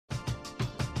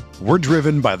We're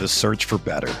driven by the search for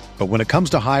better. But when it comes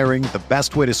to hiring, the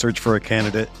best way to search for a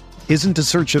candidate isn't to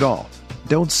search at all.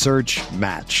 Don't search,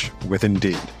 match with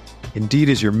Indeed. Indeed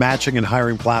is your matching and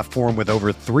hiring platform with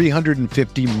over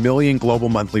 350 million global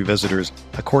monthly visitors,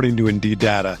 according to Indeed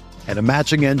data, and a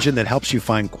matching engine that helps you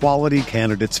find quality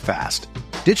candidates fast.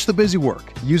 Ditch the busy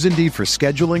work. Use Indeed for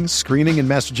scheduling, screening, and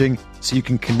messaging so you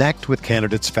can connect with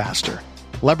candidates faster.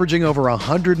 Leveraging over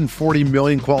 140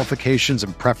 million qualifications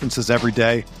and preferences every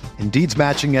day, Indeed's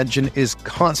matching engine is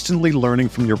constantly learning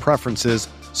from your preferences,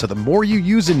 so the more you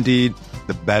use Indeed,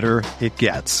 the better it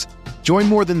gets. Join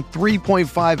more than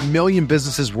 3.5 million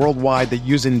businesses worldwide that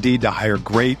use Indeed to hire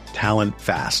great talent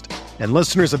fast. And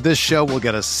listeners of this show will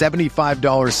get a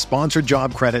 $75 sponsored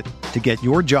job credit to get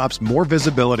your jobs more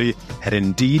visibility at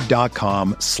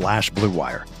Indeed.com/Blue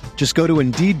Wire. Just go to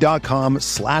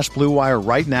Indeed.com/Blue Wire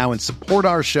right now and support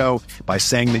our show by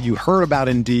saying that you heard about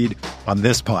Indeed on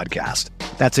this podcast.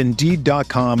 That's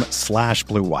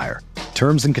Indeed.com/Blue Wire.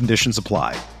 Terms and conditions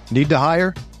apply. Need to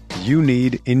hire? You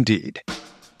need Indeed.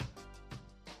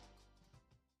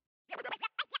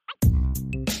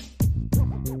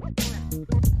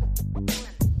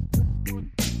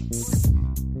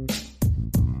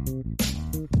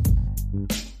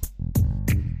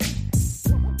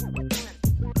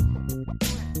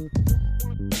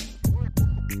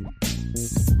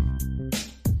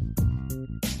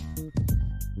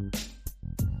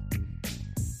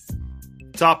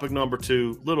 Topic number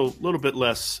 2, little bit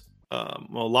less, a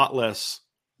lot less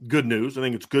good news. I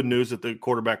think it's good news that the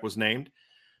quarterback was named.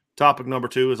 Topic number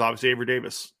 2 is obviously Avery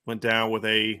Davis went down with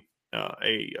a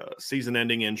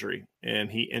season-ending injury, and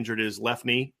he injured his left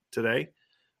knee today.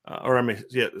 Did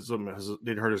he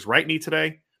hurt his right knee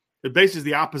today? It basically is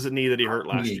the opposite knee that he hurt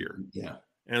last year. Yeah,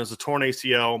 and it was a torn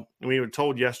ACL. And we were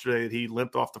told yesterday that he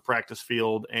limped off the practice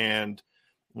field, and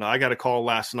I got a call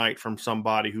last night from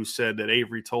somebody who said that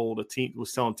Avery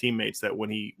was telling teammates that when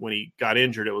he got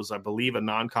injured, it was, I believe, a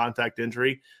non-contact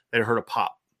injury. They heard a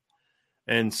pop.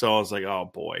 And so I was like,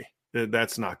 oh boy,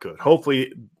 that's not good.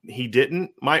 Hopefully he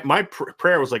didn't. My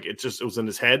prayer was like, it was in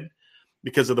his head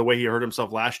because of the way he hurt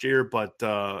himself last year. But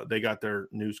they got their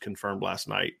news confirmed last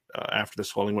night after the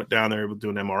swelling went down there. We'll do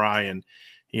an MRI, and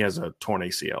he has a torn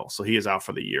ACL. So he is out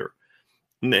for the year.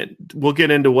 And then we'll get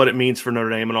into what it means for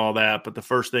Notre Dame and all that. But the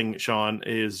first thing, Sean,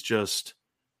 is just,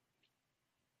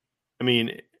 I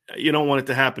mean, you don't want it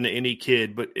to happen to any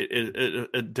kid, but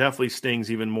it definitely stings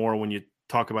even more when you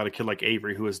talk about a kid like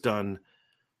Avery who has done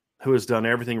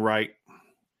everything right,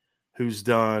 who's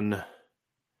done,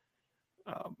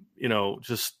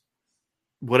 just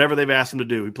whatever they've asked him to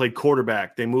do. He played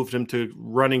quarterback. They moved him to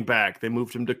running back. They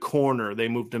moved him to corner. They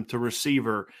moved him to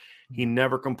receiver. He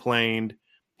never complained.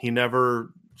 He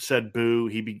never said boo.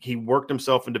 He worked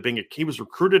himself into he was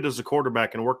recruited as a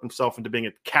quarterback and worked himself into being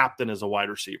a captain as a wide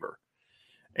receiver.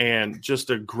 And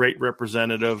just a great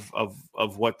representative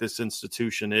of what this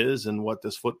institution is and what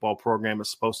this football program is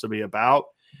supposed to be about.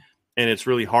 And it's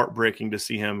really heartbreaking to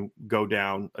see him go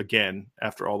down again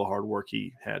after all the hard work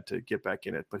he had to get back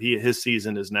in it. But his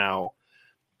season is now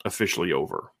officially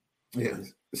over. Yeah.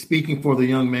 Speaking for the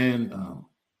young man,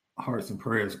 hearts and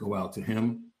prayers go out to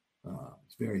him.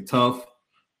 It's very tough.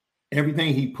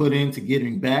 Everything he put into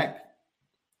getting back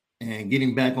on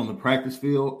the practice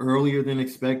field earlier than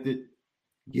expected,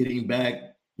 getting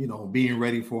back, being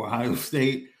ready for Ohio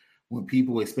State when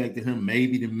people expected him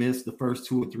maybe to miss the first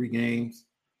 2 or 3 games.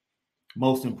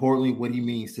 Most importantly, what he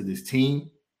means to this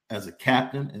team as a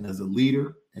captain and as a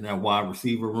leader in that wide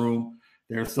receiver room.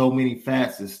 There are so many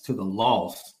facets to the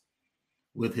loss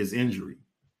with his injury,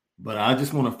 but I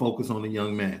just want to focus on the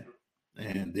young man.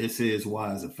 And this is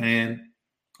why, as a fan,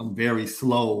 I'm very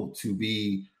slow to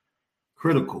be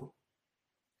critical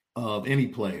of any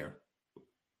player.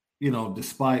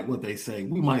 Despite what they say,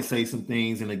 we might say some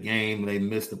things in a game, they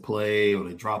missed a play or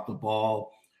they dropped the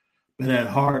ball. But at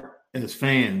heart, as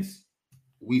fans,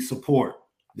 we support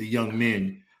the young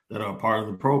men that are part of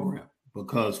the program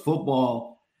because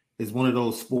football is one of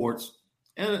those sports,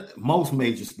 and most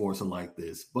major sports are like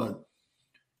this, but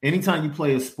anytime you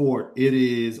play a sport, it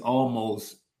is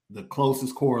almost the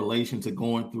closest correlation to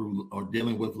going through or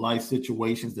dealing with life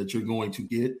situations that you're going to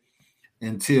get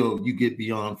until you get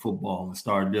beyond football and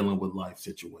start dealing with life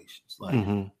situations. Like,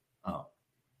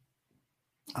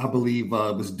 I believe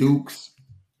it was Duke's,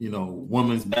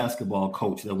 women's basketball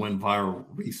coach that went viral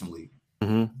recently.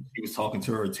 Mm-hmm. She was talking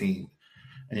to her team.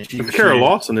 And she was Kara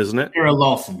Lawson, isn't it? Kara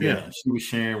Lawson, yeah. She was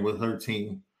sharing with her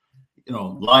team,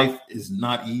 life is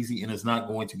not easy and it's not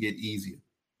going to get easier.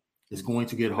 It's going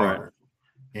to get harder.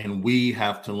 Right. And we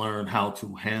have to learn how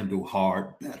to handle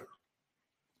hard better.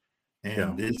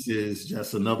 And this is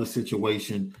just another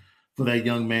situation for that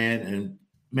young man. And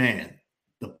man,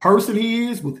 the person he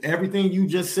is, with everything you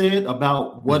just said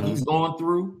about what he's gone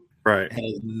through, right,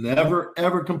 has never,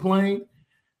 ever complained.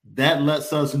 That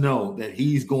lets us know that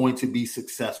he's going to be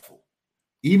successful.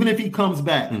 Even if he comes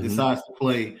back and decides to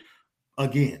play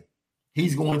again,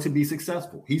 he's going to be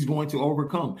successful. He's going to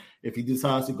overcome. If he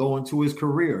decides to go into his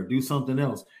career, do something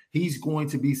else, he's going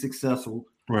to be successful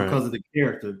because of the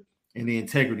character and the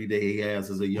integrity that he has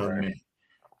as a young man.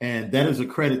 And that is a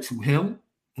credit to him,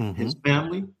 his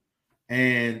family.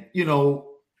 And, you know,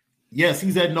 yes,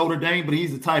 he's at Notre Dame, but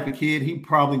he's the type of kid, he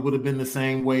probably would have been the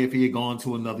same way if he had gone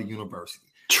to another university.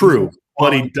 True.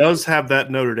 But he does have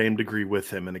that Notre Dame degree with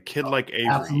him, and a kid like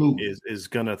Avery is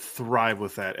going to thrive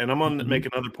with that. And I'm going to make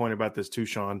another point about this too,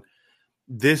 Sean.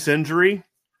 This injury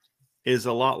is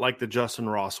a lot like the Justin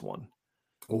Ross one.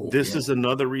 This is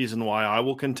another reason why I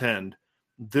will contend.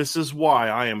 This is why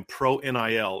I am pro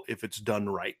NIL if it's done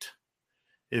right.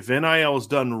 If NIL is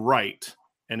done right,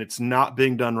 and it's not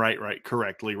being done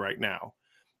correctly right now,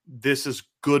 this is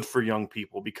good for young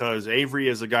people, because Avery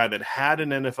is a guy that had an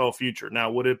NFL future.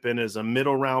 Now, would it have been as a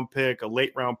middle round pick, a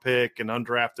late round pick, an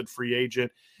undrafted free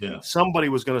agent? Yeah. Somebody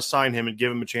was going to sign him and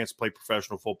give him a chance to play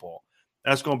professional football.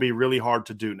 That's going to be really hard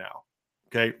to do now.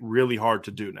 Okay. Really hard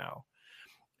to do now.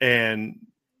 And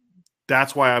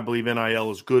that's why I believe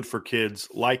NIL is good for kids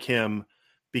like him,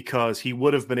 because he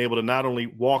would have been able to not only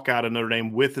walk out of Notre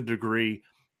Dame with a degree,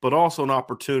 but also an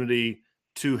opportunity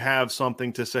to have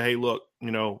something to say, hey, look,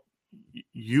 you know,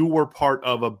 you were part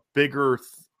of a bigger,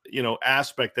 you know,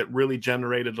 aspect that really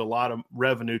generated a lot of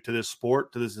revenue to this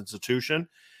sport, to this institution.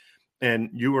 And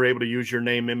you were able to use your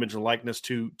name, image, and likeness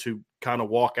to kind of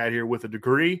walk out here with a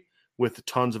degree, with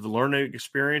tons of learning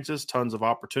experiences, tons of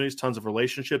opportunities, tons of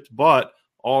relationships, but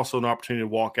also an opportunity to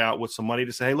walk out with some money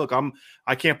to say, hey, look,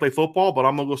 I can't play football, but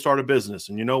I'm going to go start a business.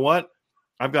 And you know what?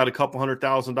 I've got a couple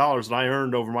 $100,000 that I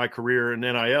earned over my career in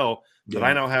NIL that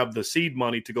I now have the seed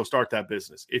money to go start that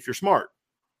business, if you're smart,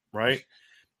 right?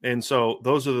 And so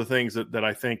those are the things that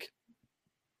I think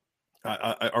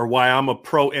are why I'm a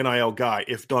pro NIL guy,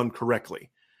 if done correctly.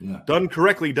 Yeah. Done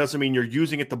correctly doesn't mean you're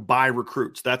using it to buy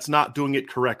recruits. That's not doing it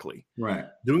correctly. Right.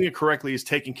 Doing it correctly is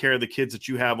taking care of the kids that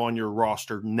you have on your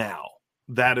roster now.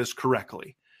 That is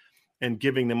correctly. And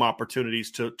giving them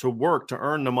opportunities to work, to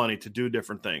earn the money, to do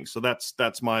different things. So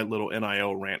that's my little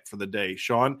NIL rant for the day.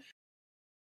 Sean?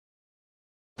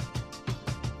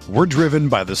 We're driven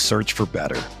by the search for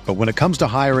better. But when it comes to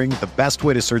hiring, the best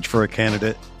way to search for a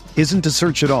candidate isn't to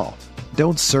search at all.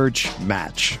 Don't search,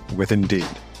 match with Indeed.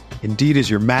 Indeed is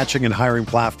your matching and hiring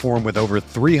platform with over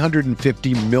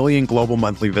 350 million global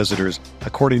monthly visitors,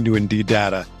 according to Indeed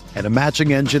data, and a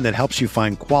matching engine that helps you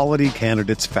find quality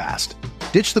candidates fast.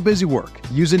 Ditch the busy work.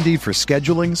 Use Indeed for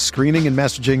scheduling, screening, and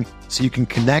messaging so you can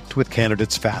connect with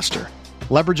candidates faster.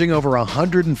 Leveraging over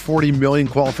 140 million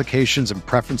qualifications and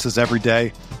preferences every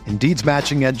day, Indeed's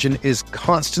matching engine is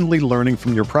constantly learning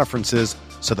from your preferences,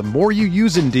 so the more you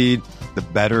use Indeed, the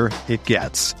better it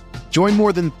gets. Join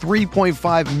more than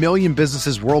 3.5 million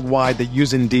businesses worldwide that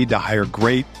use Indeed to hire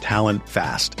great talent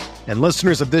fast. And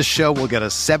listeners of this show will get a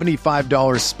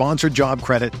 $75 sponsored job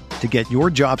credit to get your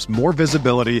jobs more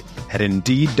visibility at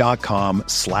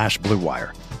Indeed.com/Blue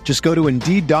Wire. Just go to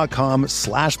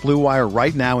Indeed.com/Blue Wire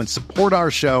right now and support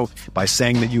our show by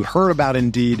saying that you heard about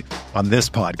Indeed on this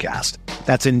podcast.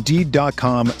 That's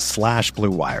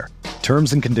Indeed.com/Blue Wire.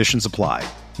 Terms and conditions apply.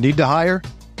 Need to hire?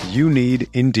 You need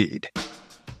Indeed.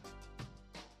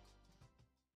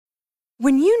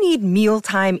 When you need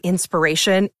mealtime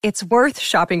inspiration, it's worth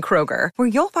shopping Kroger, where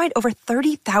you'll find over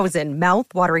 30,000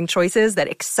 mouth-watering choices that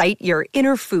excite your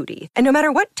inner foodie. And no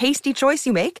matter what tasty choice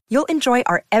you make, you'll enjoy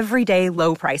our everyday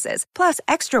low prices, plus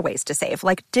extra ways to save,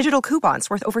 like digital coupons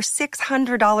worth over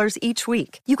 $600 each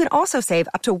week. You can also save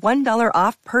up to $1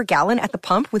 off per gallon at the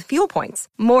pump with fuel points.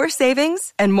 More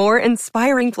savings and more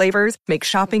inspiring flavors make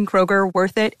shopping Kroger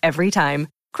worth it every time.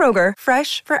 Kroger,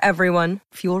 fresh for everyone.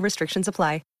 Fuel restrictions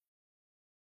apply.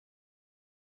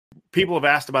 People have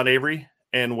asked about Avery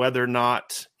and whether or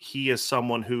not he is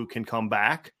someone who can come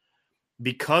back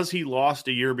because he lost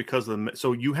a year because of the.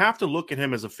 So you have to look at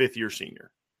him as a fifth-year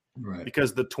senior, right?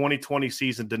 Because the 2020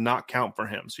 season did not count for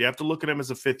him. So you have to look at him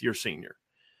as a fifth-year senior.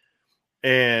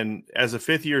 And as a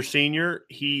fifth-year senior,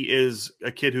 he is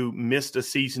a kid who missed a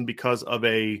season because of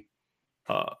a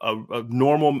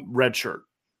normal red shirt,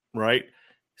 right?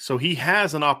 So he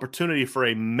has an opportunity for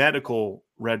a medical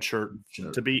redshirt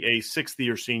to be a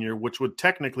sixth-year senior, which would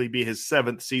technically be his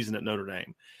seventh season at Notre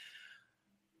Dame.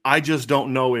 I just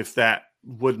don't know if that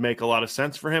would make a lot of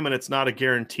sense for him, and it's not a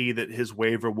guarantee that his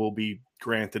waiver will be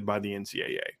granted by the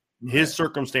NCAA. Right. His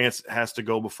circumstance has to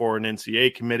go before an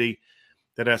NCAA committee,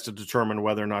 that has to determine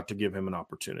whether or not to give him an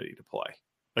opportunity to play.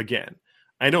 Again,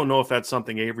 I don't know if that's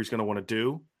something Avery's going to want to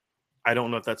do. I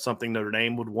don't know if that's something Notre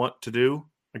Dame would want to do.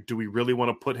 Like, do we really want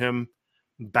to put him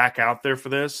back out there for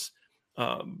this?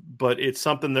 But it's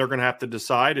something they're going to have to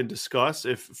decide and discuss.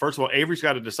 If, first of all, Avery's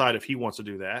got to decide if he wants to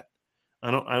do that. I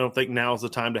don't think now is the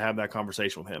time to have that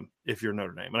conversation with him if you're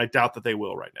Notre Dame. And I doubt that they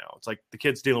will right now. It's like the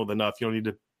kid's dealing with enough. You don't need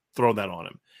to throw that on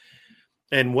him.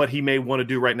 And what he may want to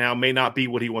do right now may not be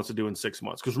what he wants to do in 6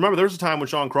 months. Because remember, there's a time when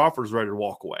Sean Crawford is ready to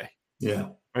walk away. Yeah.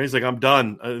 And he's like, I'm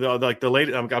done. Like the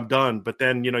lady, I'm done. But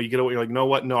then, you get away. You're like, no,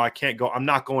 what? No, I can't go. I'm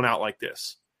not going out like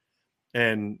this.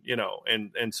 And,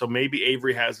 and so maybe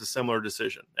Avery has a similar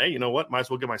decision. Hey, you know what? Might as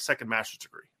well get my second master's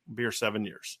degree. Be here 7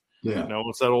 years. Yeah.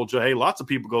 It's that old, hey, lots of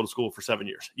people go to school for 7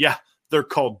 years. Yeah. They're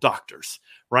called doctors,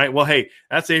 right? Well, hey,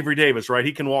 that's Avery Davis, right?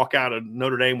 He can walk out of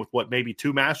Notre Dame with maybe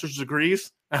 2 master's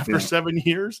degrees after 7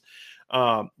 years.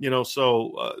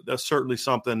 So that's certainly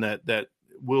something that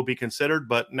will be considered,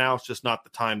 but now it's just not the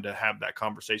time to have that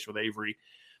conversation with Avery.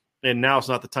 And now it's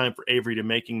not the time for Avery to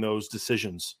making those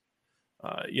decisions.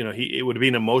 It would be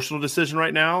an emotional decision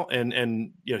right now.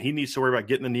 And he needs to worry about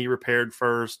getting the knee repaired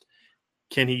first.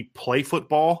 Can he play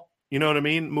football? You know what I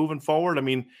mean? Moving forward. I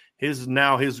mean, his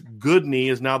good knee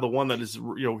is now the one that is,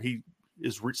 he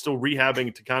is still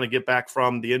rehabbing to kind of get back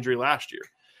from the injury last year.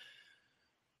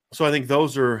 So I think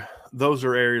those are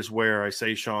areas where I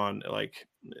say, Sean, like,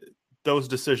 those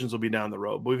decisions will be down the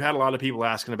road. But we've had a lot of people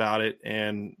asking about it,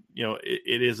 and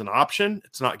it is an option.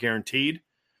 It's not guaranteed,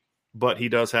 but he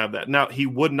does have that. Now, he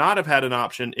would not have had an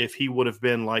option if he would have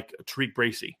been like Tariq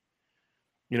Bracy,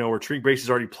 where Tariq Bracy's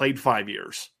already played 5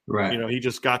 years. Right. He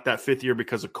just got that 5th year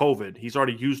because of COVID. He's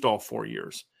already used all 4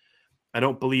 years. I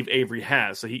don't believe Avery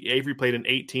has. So Avery played in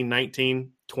 18,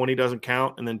 19, 20 doesn't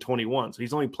count, and then 21. So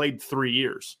he's only played 3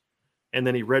 years, and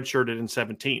then he redshirted in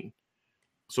 17.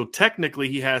 So technically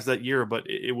he has that year, but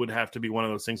it would have to be one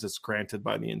of those things that's granted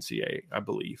by the NCAA, I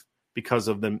believe, because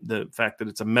of the fact that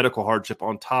it's a medical hardship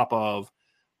on top of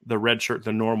the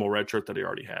normal red shirt that he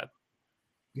already had.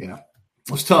 Yeah,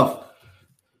 it's tough.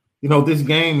 This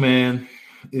game, man,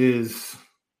 is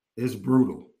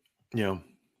brutal. Yeah.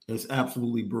 It's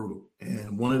absolutely brutal.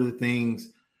 And one of the things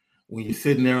when you're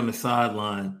sitting there on the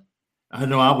sideline, I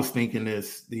know I was thinking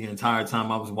this the entire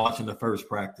time I was watching the first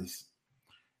practice.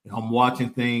 I'm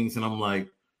watching things and I'm like,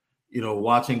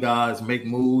 watching guys make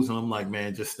moves. And I'm like,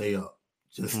 man, just stay up.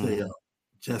 Just stay up.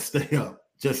 Just stay up.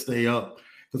 Just stay up.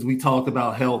 Because we talked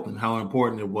about health and how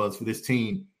important it was for this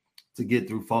team to get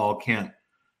through fall camp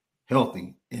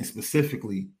healthy, and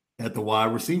specifically at the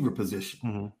wide receiver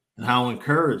position, and how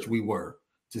encouraged we were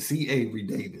to see Avery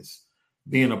Davis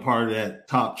being a part of that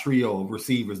top trio of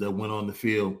receivers that went on the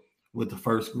field with the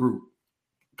first group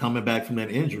coming back from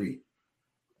that injury.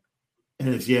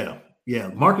 And it's,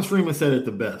 Marcus Freeman said it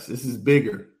the best. This is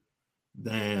bigger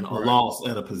than a loss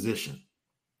at a position.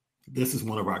 This is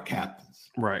one of our captains.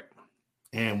 Right.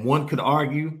 And one could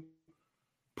argue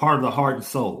part of the heart and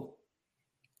soul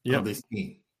of this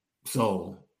team.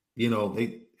 So,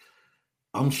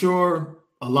 I'm sure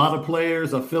a lot of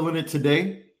players are feeling it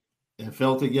today and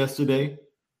felt it yesterday,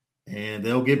 and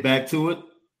they'll get back to it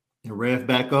and rev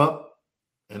back up,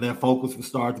 and their focus will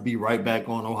start to be right back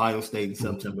on Ohio State in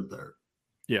September 3rd.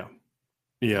 Yeah.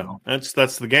 Yeah.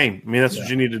 That's the game. I mean, that's what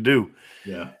you need to do.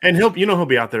 Yeah. And he'll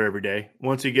be out there every day.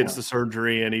 Once he gets the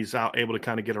surgery and he's able to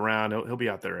kind of get around, he'll be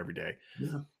out there every day.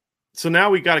 Yeah. So now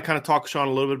we got to kind of talk, Sean,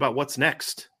 a little bit about what's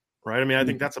next, right? I mean, I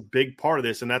think that's a big part of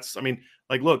this. And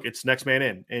look, it's next man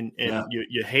in, and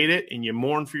you hate it and you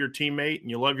mourn for your teammate and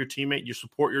you love your teammate. You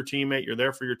support your teammate. You're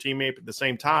there for your teammate. But at the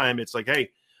same time, it's like, hey,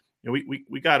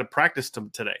 we got to practice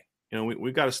today.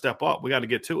 We've got to step up. We got to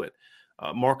get to it.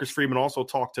 Marcus Freeman also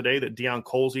talked today that Deion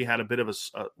Colzie had a bit of a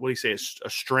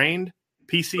strained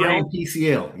PCL.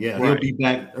 PCL. Yeah. Right. He'll be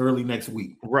back early next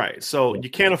week. Right. So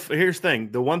you can't, here's the thing.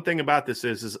 The one thing about this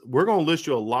is we're going to list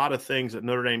you a lot of things that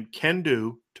Notre Dame can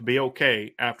do to be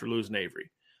okay after losing Avery.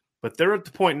 But they're at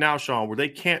the point now, Sean, where they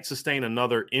can't sustain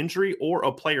another injury or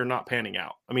a player not panning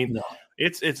out. I mean,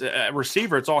 it's a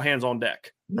receiver. It's all hands on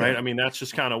deck, right? I mean, that's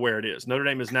just kind of where it is. Notre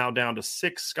Dame is now down to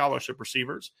 6 scholarship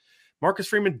receivers. Marcus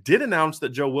Freeman did announce that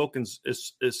Joe Wilkins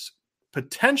is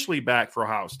potentially back for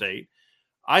Ohio State.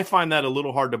 I find that a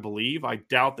little hard to believe. I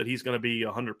doubt that he's going to be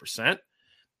 100%,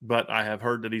 but I have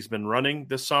heard that he's been running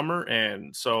this summer,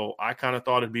 and so I kind of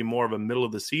thought it'd be more of a middle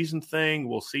of the season thing.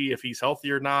 We'll see if he's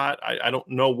healthy or not. I don't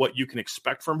know what you can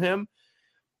expect from him.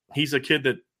 He's a kid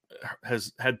that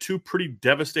has had 2 pretty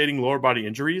devastating lower body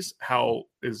injuries. How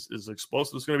is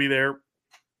explosive is going to be there?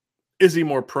 Is he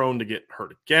more prone to get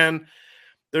hurt again?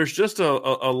 there's just a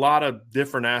lot of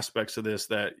different aspects of this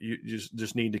that you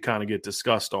just need to kind of get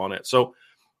discussed on it. So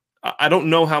I don't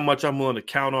know how much I'm willing to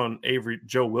count on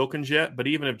Joe Wilkins yet, but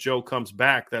even if Joe comes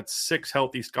back, that's 6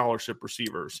 healthy scholarship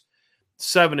receivers,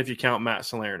 7 if you count Matt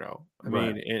Salerno. I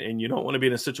mean, and you don't want to be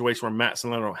in a situation where Matt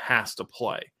Salerno has to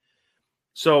play.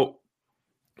 So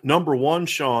number one,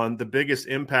 Sean, the biggest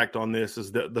impact on this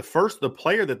is the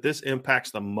player that this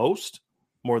impacts the most,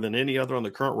 more than any other on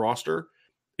the current roster,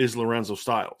 is Lorenzo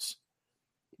Styles.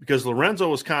 Because Lorenzo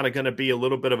was kind of going to be a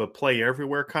little bit of a play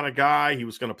everywhere kind of guy. He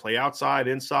was going to play outside,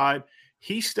 inside.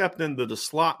 He stepped into the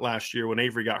slot last year when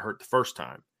Avery got hurt the first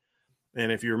time.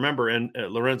 And if you remember,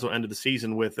 Lorenzo ended the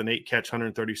season with an 8-catch,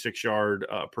 136-yard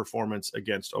performance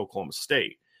against Oklahoma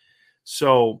State.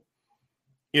 So,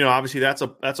 obviously that's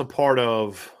a part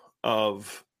of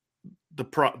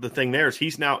the thing there is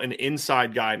he's now an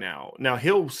inside guy now. Now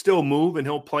he'll still move and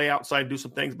he'll play outside and do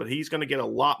some things, but he's going to get a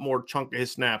lot more chunk of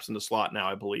his snaps in the slot now,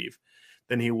 I believe,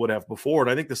 than he would have before. And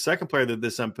I think the second player that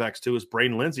this impacts too is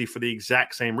Braden Lindsey for the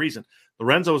exact same reason.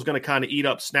 Lorenzo is going to kind of eat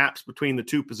up snaps between the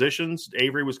two positions.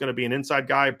 Avery was going to be an inside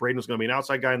guy. Braden was going to be an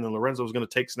outside guy. And then Lorenzo was going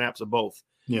to take snaps of both.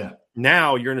 Yeah.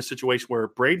 Now you're in a situation where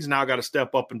Braden's now got to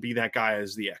step up and be that guy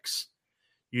as the X.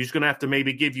 You're just going to have to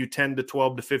maybe give you 10 to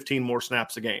 12 to 15 more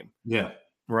snaps a game. Yeah.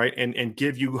 Right. And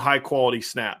give you high quality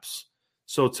snaps.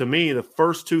 So to me, the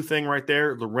first two thing right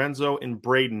there, Lorenzo and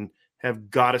Braden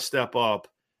have got to step up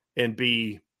and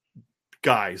be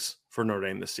guys for Notre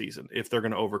Dame this season if they're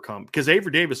going to overcome. Because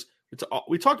Avery Davis,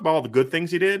 we talked about all the good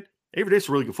things he did. Avery Davis is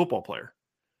a really good football player.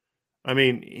 I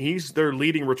mean, he's their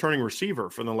leading returning receiver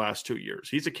for the last 2 years.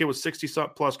 He's a kid with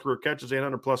 60-plus career catches,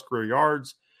 800-plus career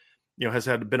yards. Has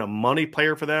been a money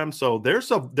player for them. So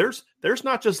there's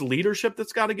not just leadership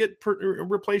that's got to get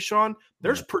replaced, Sean.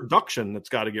 There's production that's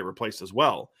got to get replaced as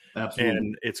well. Absolutely.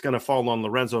 And it's going to fall on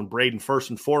Lorenzo and Braden first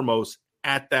and foremost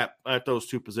at those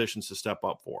two positions to step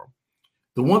up for them.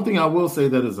 The one thing I will say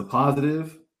that is a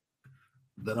positive,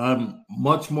 that I'm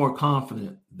much more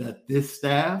confident that this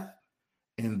staff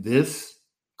and this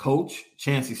coach,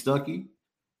 Chansi Stuckey,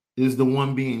 is the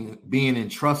one being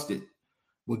entrusted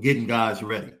with getting guys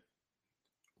ready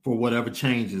for whatever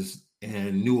changes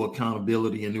and new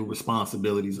accountability and new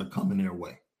responsibilities are coming their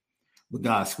way. With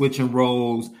guys switching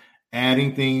roles,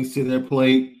 adding things to their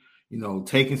plate,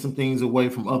 taking some things away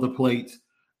from other plates.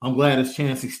 I'm glad it's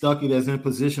Chansi Stuckey that's in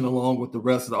position along with the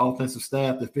rest of the offensive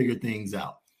staff to figure things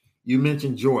out. You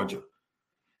mentioned Georgia.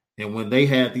 And when they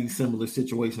had these similar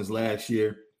situations last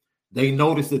year, they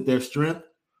noticed that their strength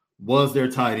was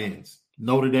their tight ends.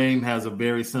 Notre Dame has a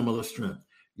very similar strength.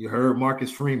 You heard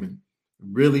Marcus Freeman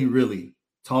really, really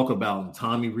talk about, and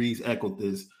Tommy Rees echoed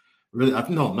this. Really,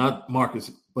 no, not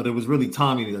Marcus, but it was really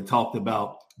Tommy that talked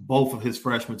about both of his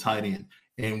freshman tight end.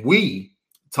 And we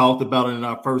talked about it in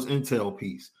our first intel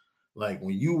piece. Like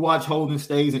when you watch Holden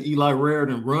Stays and Eli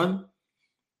Raridan run,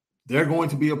 they're going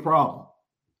to be a problem.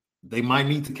 They might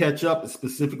need to catch up,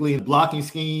 specifically in blocking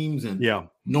schemes and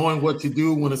knowing what to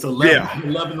do when it's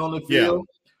 11 on the field.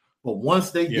 But once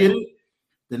they get it,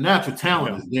 the natural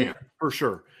talent is there. For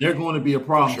sure. They're going to be a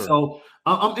problem. Sure. So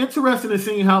I'm interested in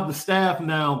seeing how the staff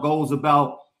now goes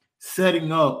about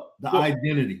setting up the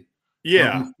identity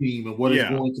of this team and what it's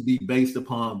going to be based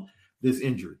upon this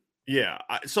injury. Yeah.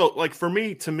 So like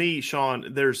to me,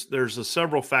 Sean, there's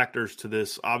several factors to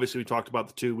this. Obviously, we talked about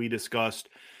the two we discussed.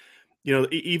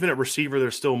 Even at receiver,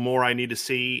 there's still more I need to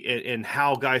see, and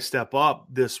how guys step up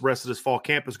this rest of this fall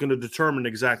camp is going to determine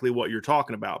exactly what you're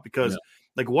talking about. Because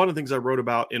like one of the things I wrote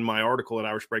about in my article at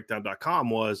IrishBreakdown.com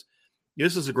was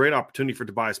this is a great opportunity for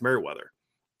Tobias Merriweather.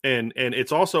 And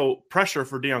it's also pressure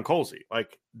for Deion Colzie.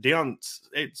 Like Deion,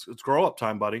 it's grow up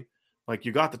time, buddy. Like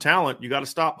you got the talent, you got to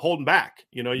stop holding back.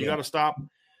 You got to stop,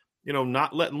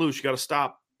 not letting loose. You got to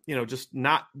stop,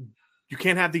 you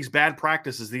can't have these bad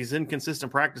practices, these inconsistent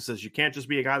practices. You can't just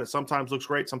be a guy that sometimes looks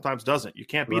great, sometimes doesn't. You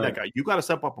can't be that guy. You got to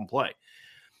step up and play.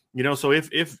 So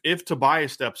if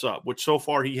Tobias steps up, which so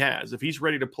far he has, if he's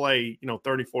ready to play,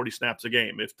 30, 40 snaps a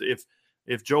game,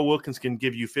 if Joe Wilkins can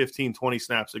give you 15, 20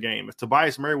 snaps a game, if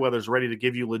Tobias Merriweather is ready to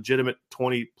give you legitimate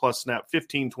 20-plus snap,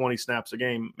 15, 20 snaps a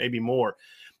game, maybe more,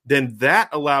 then that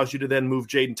allows you to then move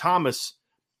Jaden Thomas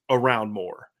around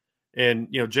more. And,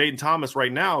 Jaden Thomas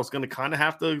right now is going to kind of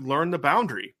have to learn the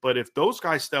boundary. But if those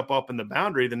guys step up in the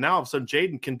boundary, then now all of a sudden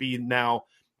Jaden can be now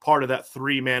part of that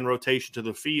 3-man rotation to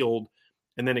the field.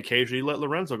 And then occasionally let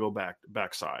Lorenzo go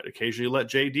backside. Occasionally let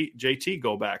JT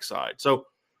go backside. So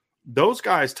those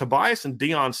guys, Tobias and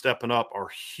Deion stepping up, are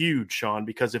huge, Sean,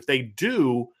 because if they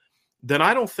do, then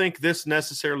I don't think this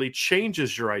necessarily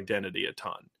changes your identity a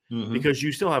ton, because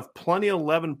you still have plenty of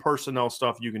 11 personnel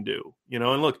stuff you can do.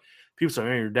 And look, people say,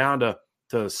 you're down to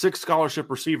to 6 scholarship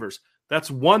receivers. That's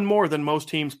one more than most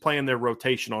teams play in their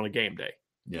rotation on a game day.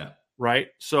 Yeah. Right.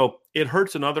 So it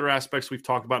hurts in other aspects we've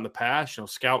talked about in the past,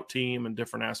 scout team and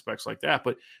different aspects like that.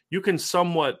 But you can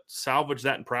somewhat salvage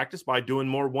that in practice by doing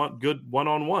more good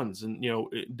one-on-ones and,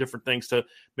 different things to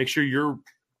make sure your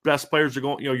best players are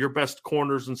going, your best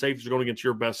corners and safeties are going against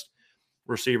your best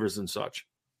receivers and such.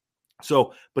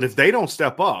 So, but if they don't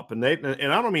step up and I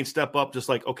don't mean step up just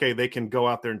like, okay, they can go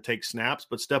out there and take snaps,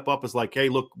 but step up is like, hey,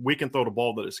 look, we can throw the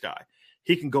ball to this guy.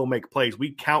 He can go make plays. We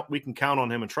can count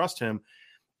on him and trust him.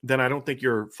 Then I don't think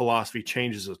your philosophy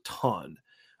changes a ton.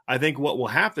 I think what will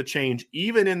have to change,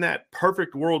 even in that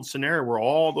perfect world scenario where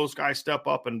all those guys step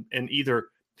up and either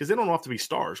 – because they don't have to be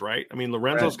stars, right? I mean,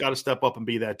 Lorenzo's got to step up and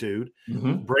be that dude.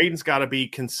 Mm-hmm. Braden's got to be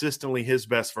consistently his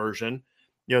best version.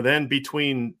 Then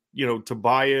between,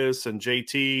 Tobias and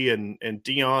JT and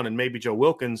Dion and maybe Joe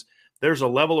Wilkins, there's a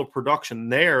level of production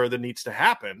there that needs to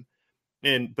happen.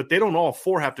 But they don't all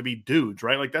 4 have to be dudes,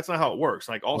 right? Like, that's not how it works.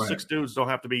 Like, all 6 dudes don't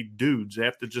have to be dudes. They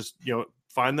have to just,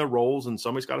 find their roles, and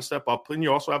somebody's got to step up. And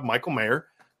you also have Michael Mayer,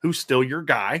 who's still your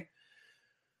guy.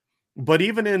 But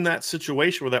even in that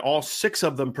situation where all 6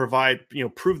 of them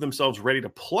prove themselves ready to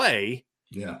play,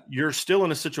 you're still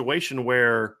in a situation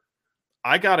where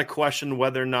I got to question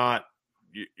whether or not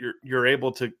you're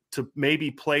able to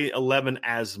maybe play 11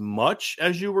 as much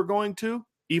as you were going to,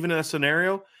 even in a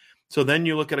scenario. So then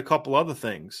you look at a couple other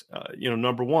things.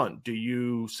 Number one, do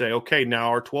you say, okay, now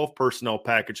our 12 personnel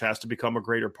package has to become a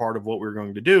greater part of what we're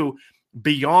going to do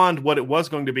beyond what it was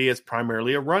going to be as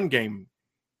primarily a run game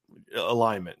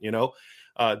alignment?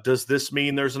 Does this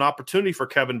mean there's an opportunity for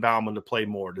Kevin Bauman to play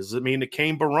more? Does it mean that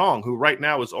Kane Barong, who right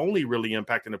now is only really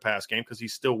impacting the pass game because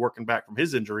he's still working back from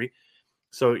his injury,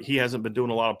 so he hasn't been doing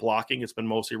a lot of blocking. It's been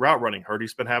mostly route running.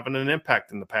 Hurdy's been having an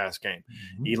impact in the pass game.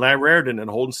 Mm-hmm. Eli Raridan and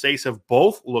Holden Stace have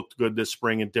both looked good this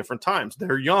spring in different times.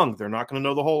 They're young. They're not going to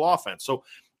know the whole offense. So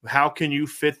how can you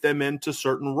fit them into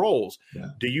certain roles? Yeah.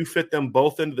 Do you fit them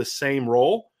both into the same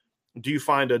role? Do you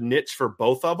find a niche for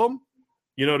both of them?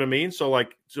 You know what I mean? So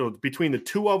between the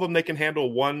 2 of them, they can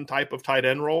handle one type of tight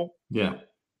end role. Yeah.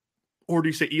 Or do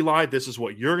you say, Eli, this is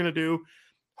what you're going to do?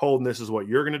 Holden, this is what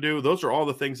you're going to do. Those are all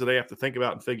the things that they have to think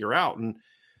about and figure out. And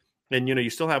you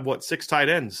still have 6 tight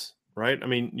ends, right? I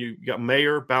mean, you got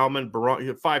Mayer, Bauman, Barong. You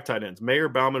have 5 tight ends: Mayer,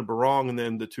 Bauman, Barong, and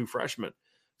then the 2 freshmen.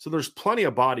 So there's plenty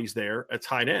of bodies there at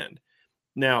tight end.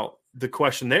 Now the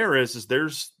question there is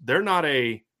they're not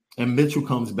a. And Mitchell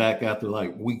comes back after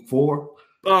week 4.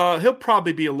 He'll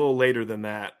probably be a little later than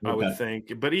that, okay. I would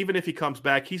think. But even if he comes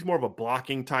back, he's more of a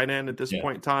blocking tight end at this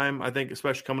point in time, I think,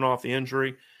 especially coming off the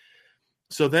injury.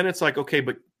 So then it's like, okay,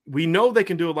 but we know they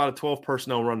can do a lot of 12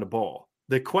 personnel run the ball.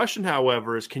 The question,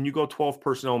 however, is can you go 12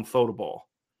 personnel and throw the ball?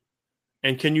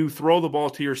 And can you throw the ball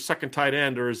to your second tight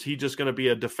end, or is he just going to be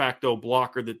a de facto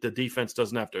blocker that the defense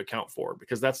doesn't have to account for?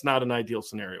 Because that's not an ideal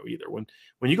scenario either. When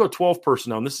you go 12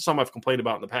 personnel, and this is something I've complained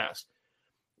about in the past,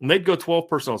 when they'd go 12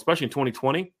 personnel, especially in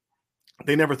 2020,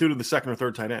 they never threw to the second or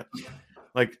third tight end.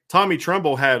 Like Tommy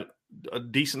Tremble had a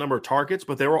decent number of targets,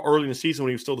 but they were early in the season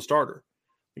when he was still the starter.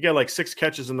 He got 6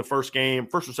 catches in the first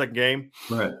or second game.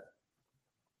 Right.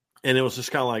 And it was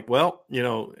just kind of like, well,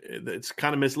 it's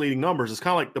kind of misleading numbers. It's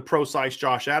kind of like the Pro-Size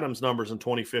Josh Adams numbers in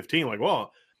 2015. Like,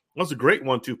 well, that was a great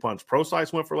 1-2 punch.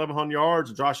 Pro-Size went for 1,100 yards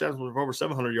and Josh Adams went for over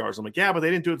 700 yards. I'm like, yeah, but they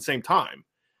didn't do it at the same time.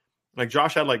 Like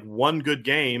Josh had one good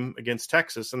game against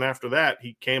Texas. And after that,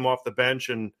 he came off the bench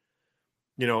and,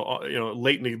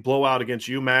 late in the blowout against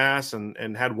UMass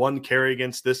and had 1 carry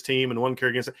against this team and 1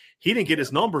 carry against it. He didn't get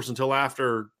his numbers until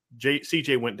after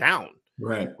CJ went down.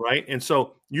 Right. And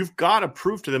so you've got to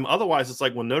prove to them. Otherwise, it's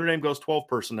like when Notre Dame goes 12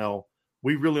 personnel,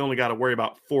 we really only got to worry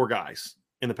about 4 guys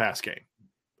in the pass game.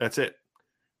 That's it.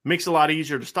 Makes it a lot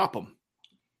easier to stop them.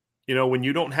 When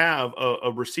you don't have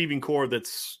a receiving core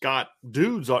that's got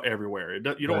dudes everywhere.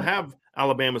 You don't have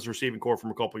Alabama's receiving core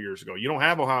from a couple of years ago. You don't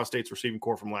have Ohio State's receiving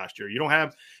core from last year. You don't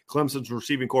have Clemson's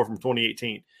receiving core from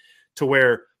 2018 to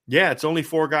where, it's only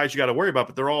 4 guys you got to worry about,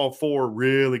 but they're all 4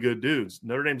 really good dudes.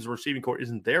 Notre Dame's receiving core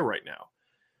isn't there right now.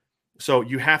 So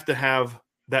you have to have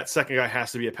that second guy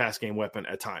has to be a pass game weapon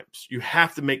at times. You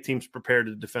have to make teams prepared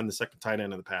to defend the second tight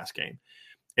end of the pass game.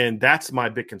 And that's my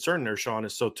big concern there, Sean,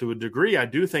 is so to a degree, I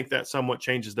do think that somewhat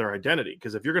changes their identity.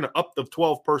 Because if you're going to up the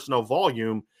 12 personnel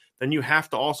volume, then you have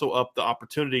to also up the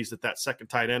opportunities that second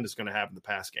tight end is going to have in the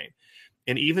pass game.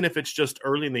 And even if it's just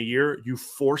early in the year, you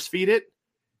force feed it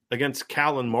against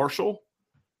Cal and Marshall,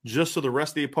 just so the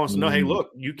rest of the opponents know, hey,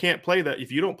 look, you can't play that.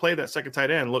 If you don't play that second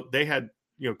tight end, look, they had,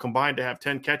 combined to have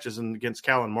 10 catches against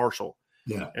Cal and Marshall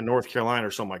in North Carolina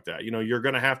or something like that. You're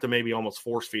going to have to maybe almost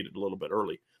force feed it a little bit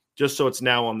early. just so it's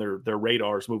now on their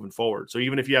radars moving forward. So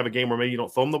even if you have a game where maybe you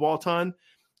don't throw them the ball a ton,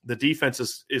 the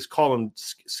defense is calling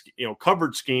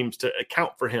coverage schemes to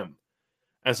account for him,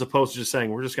 as opposed to just saying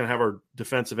we're just going to have our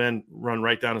defensive end run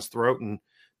right down his throat and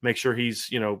make sure he's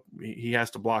he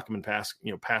has to block him in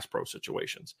pass pro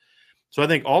situations. So I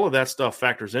think all of that stuff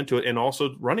factors into it, and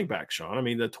also running back, Sean. I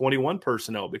mean, the 21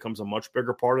 personnel becomes a much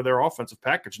bigger part of their offensive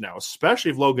package now,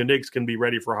 especially if Logan Diggs can be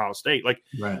ready for Ohio State. Like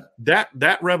right.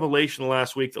 that revelation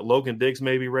last week that Logan Diggs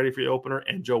may be ready for the opener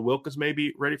and Joe Wilkins may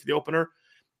be ready for the opener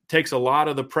takes a lot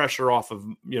of the pressure off of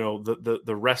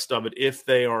the rest of it if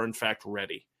they are in fact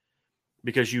ready,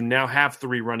 because you now have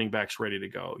 3 running backs ready to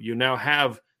go. You now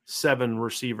have 7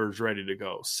 receivers ready to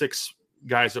go, 6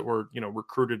 guys that were,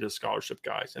 recruited as scholarship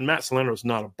guys. And Matt Salerno is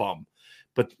not a bum,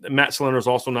 but Matt Salerno is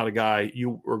also not a guy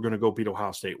you are going to go beat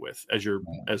Ohio State with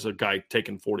as a guy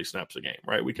taking 40 snaps a game,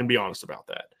 right? We can be honest about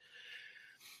that.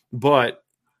 But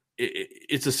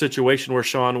it's a situation where,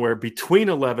 Sean, where between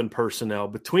 11 personnel,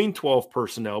 between 12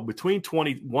 personnel, between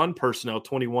 21 personnel,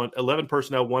 11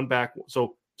 personnel, 1 back.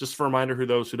 So just for a reminder who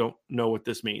those who don't know what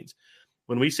this means.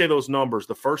 When we say those numbers,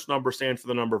 the first number stands for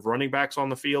the number of running backs on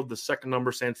the field. The second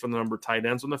number stands for the number of tight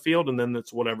ends on the field. And then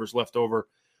it's whatever's left over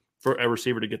for a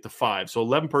receiver to get to 5. So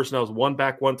 11 personnel is 1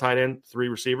 back, 1 tight end, 3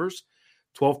 receivers.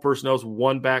 12 personnel is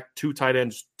 1 back, 2 tight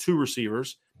ends, 2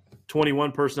 receivers.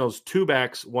 21 personnel is 2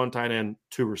 backs, 1 tight end,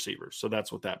 2 receivers. So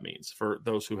that's what that means for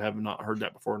those who have not heard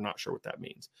that before, not sure what that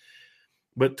means.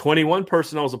 But 21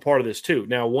 personnel is a part of this too.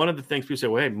 Now, one of the things people say,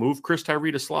 well, hey, move Chris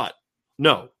Tyree to slot.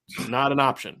 No, not an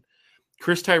option.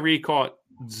 Chris Tyree caught,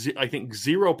 I think,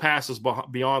 0 passes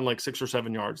beyond like 6 or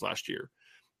 7 yards last year.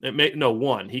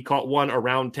 1. He caught 1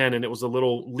 around 10, and it was a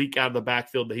little leak out of the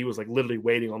backfield that he was like literally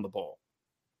waiting on the ball.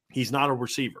 He's not a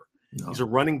receiver. No. He's a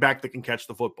running back that can catch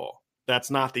the football.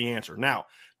 That's not the answer. Now,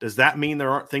 does that mean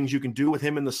there aren't things you can do with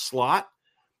him in the slot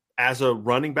as a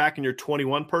running back in your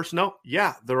 21 personnel?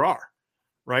 Yeah, there are,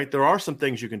 right? There are some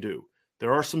things you can do.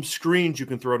 There are some screens you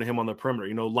can throw to him on the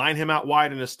perimeter. Line him out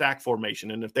wide in a stack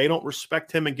formation. And if they don't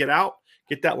respect him and get that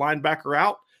linebacker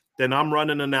out, then I'm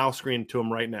running a now screen to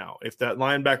him right now. If that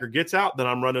linebacker gets out, then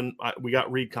I'm running. We got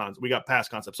we got pass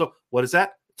concepts. So what is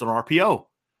that? It's an RPO.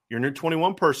 You're in your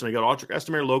 21 person. You got Audric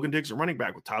Estime, Logan Diggs at running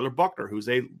back with Tyler Buckner, who's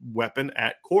a weapon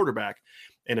at quarterback.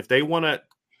 And if they want to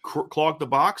clog the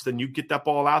box, then you get that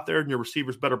ball out there and your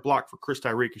receivers better block for Chris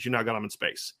Tyree because you now got him in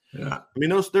space. Yeah. I mean,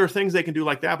 there are things they can do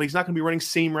like that, but he's not going to be running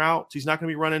seam routes. He's not going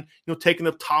to be running, taking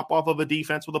the top off of a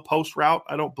defense with a post route.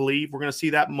 I don't believe we're going to see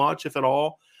that much, if at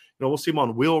all. We'll see him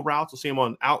on wheel routes. We'll see him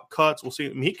on out cuts. We'll see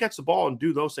him. He catches the ball and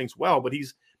do those things well, but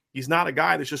he's not a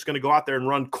guy that's just going to go out there and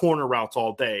run corner routes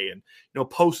all day and,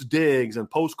 post digs and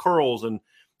post curls and,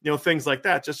 things like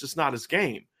that. Just not his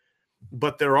game.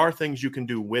 But there are things you can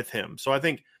do with him. So I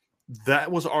think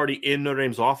that was already in Notre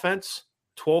Dame's offense.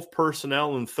 12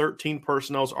 personnel and 13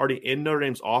 personnel is already in Notre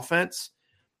Dame's offense.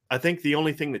 I think the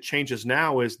only thing that changes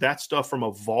now is that stuff from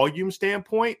a volume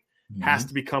standpoint has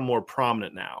to become more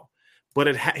prominent now.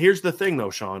 But here's the thing, though,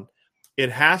 Sean.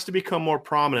 It has to become more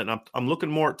prominent. And I'm looking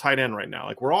more at tight end right now.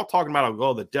 Like, we're all talking about,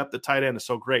 the depth of tight end is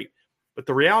so great. But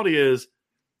the reality is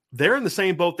they're in the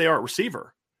same boat they are at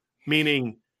receiver,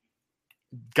 meaning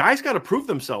guys got to prove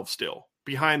themselves still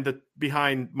behind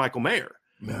Michael Mayer.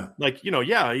 Yeah.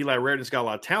 Eli Raridon's got a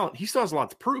lot of talent. He still has a lot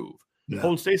to prove. Yeah.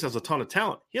 Holden Stace has a ton of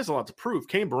talent. He has a lot to prove.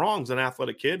 Kane Barong's an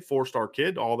athletic kid, 4-star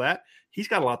kid, all that. He's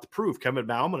got a lot to prove. Kevin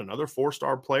Bauman, another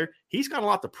 4-star player, he's got a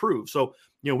lot to prove. So,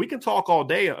 we can talk all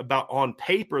day about on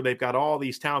paper they've got all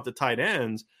these talented tight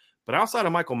ends, but outside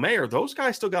of Michael Mayer, those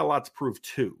guys still got a lot to prove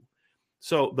too.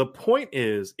 So the point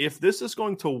is, if this is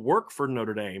going to work for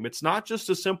Notre Dame, it's not just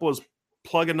as simple as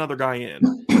plug another guy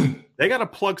in. They got to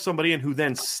plug somebody in who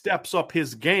then steps up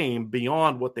his game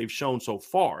beyond what they've shown so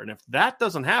far. And if that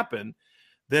doesn't happen,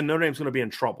 then Notre Dame's going to be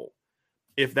in trouble.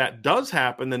 If that does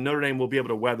happen, then Notre Dame will be able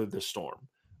to weather this storm,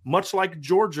 much like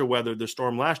Georgia weathered the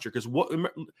storm last year. Because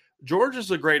Georgia's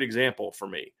a great example for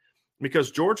me, because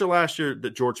Georgia last year,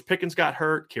 that George Pickens got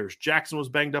hurt, Kearis Jackson was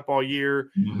banged up all year.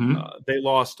 They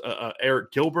lost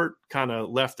Eric Gilbert, kind of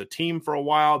left the team for a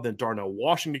while. Then Darnell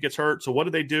Washington gets hurt. So what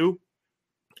did they do?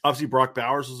 Obviously, Brock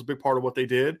Bowers was a big part of what they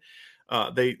did.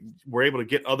 They were able to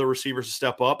get other receivers to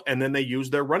step up, and then they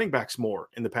used their running backs more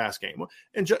in the pass game.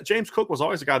 And James Cook was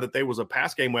always a guy that they was a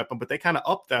pass game weapon, but they kind of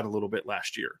upped that a little bit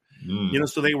last year.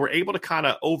 So they were able to kind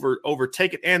of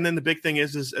overtake it. And then the big thing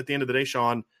is at the end of the day,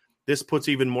 Sean, this puts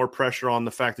even more pressure on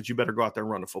the fact that you better go out there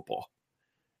and run the football.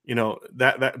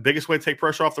 That biggest way to take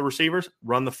pressure off the receivers,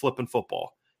 run the flipping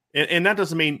football. And that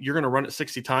doesn't mean you're going to run it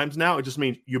 60 times now. It just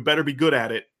means you better be good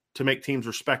at it to make teams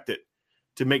respect it,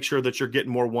 to make sure that you're getting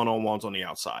more one-on-ones on the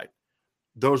outside.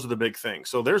 Those are the big things.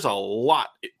 So there's a lot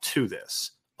to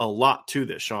this,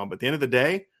 Sean. But at the end of the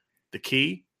day, the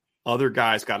key, other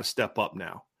guys got to step up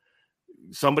now.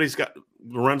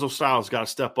 Lorenzo Styles got to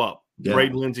step up. Yeah.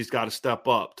 Braden Lindsey's got to step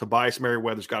up. Tobias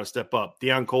Merriweather's got to step up.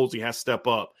 Deion Colzie has to step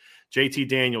up. JT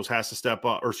Daniels has to step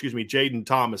up. Jaden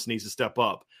Thomas needs to step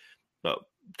up.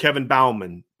 Kevin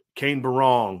Bauman, Kane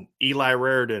Barong, Eli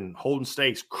Raridan, Holden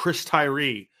Stakes, Chris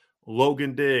Tyree,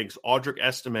 Logan Diggs, Audric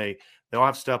Estime, they all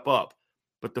have to step up.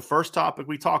 But the first topic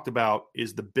we talked about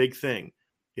is the big thing.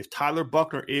 If Tyler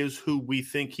Buchner is who we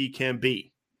think he can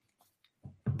be,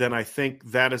 then I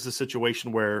think that is a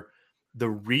situation where the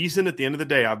reason at the end of the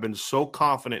day I've been so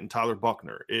confident in Tyler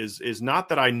Buchner is not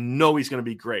that I know he's going to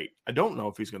be great. I don't know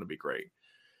if he's going to be great.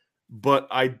 But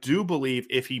I do believe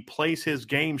if he plays his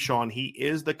game, Sean, he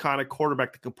is the kind of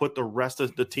quarterback that can put the rest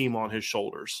of the team on his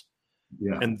shoulders.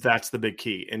 Yeah. And that's the big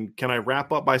key. And can I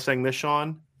wrap up by saying this,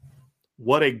 Sean?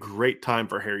 What a great time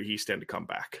for Harry Hiestand to come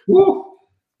back. Woo!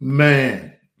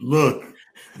 Man, look,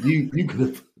 you could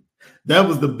have – that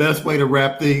was the best way to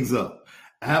wrap things up.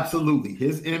 Absolutely.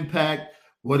 His impact,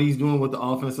 what he's doing with the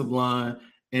offensive line,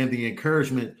 and the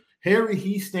encouragement – Harry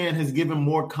Hiestand has given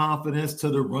more confidence to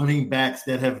the running backs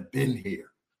that have been here.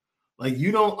 Like,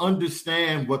 you don't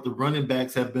understand what the running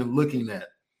backs have been looking at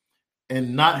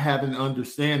and not having an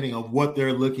understanding of what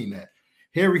they're looking at.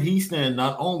 Harry Hiestand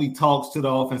not only talks to the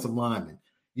offensive linemen,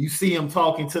 you see him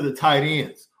talking to the tight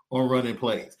ends on running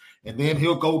plays. And then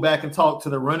he'll go back and talk to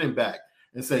the running back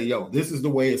and say, yo, this is the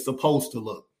way it's supposed to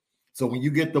look. So when you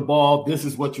get the ball, this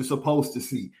is what you're supposed to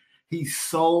see. He's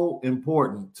so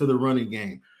important to the running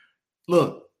game.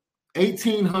 Look,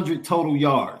 1,800 total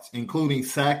yards, including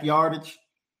sack yardage,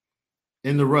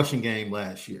 in the rushing game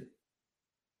last year.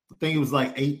 I think it was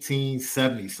like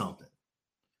 1,870 something.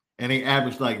 And they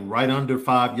averaged like right under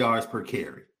 5 yards per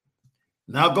carry.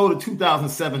 Now go to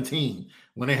 2017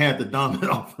 when they had the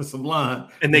dominant offensive line.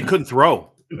 And they couldn't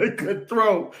throw. They couldn't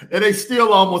throw. And they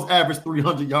still almost averaged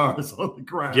 300 yards on the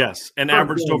ground. Yes, and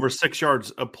averaged over 6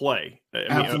 yards a play.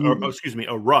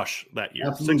 A rush that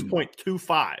year.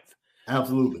 6.25.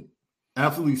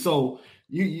 Absolutely. So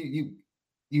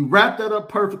you wrap that up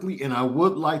perfectly, and I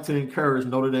would like to encourage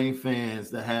Notre Dame fans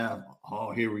to have,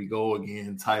 oh, here we go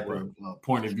again type of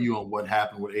point of view on what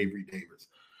happened with Avery Davis.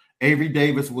 Avery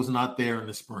Davis was not there in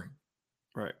the spring.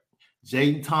 Right.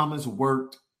 Jaden Thomas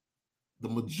worked the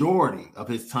majority of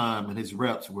his time and his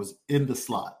reps was in the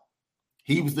slot.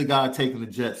 He was the guy taking the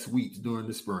jet sweeps during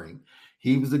the spring.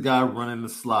 He was the guy running the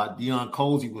slot. Deion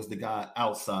Colzie was the guy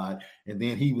outside. And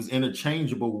then he was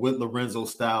interchangeable with Lorenzo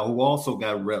Styles, who also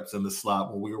got reps in the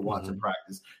slot when we were watching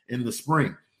practice in the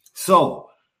spring.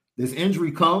 So this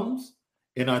injury comes,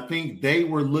 and I think they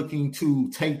were looking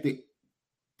to take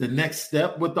the next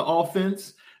step with the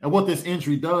offense. And what this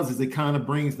injury does is it kind of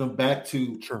brings them back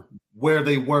to where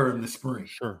they were in the spring.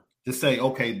 To say,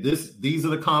 okay, these are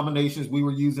the combinations we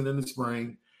were using in the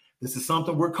spring. This is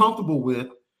something we're comfortable with.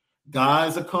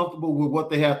 Guys are comfortable with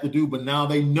what they have to do, but now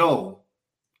they know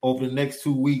over the next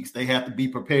 2 weeks they have to be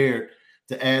prepared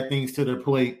to add things to their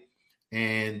plate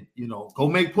and, go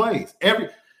make plays.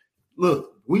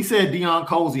 Look, we said Deion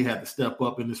Colzie had to step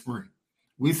up in the spring.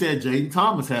 We said Jaden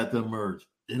Thomas had to emerge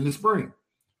in the spring.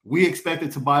 We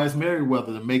expected Tobias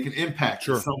Merriweather to make an impact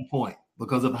at some point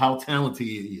because of how talented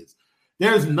he is.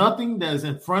 There's nothing that is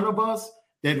in front of us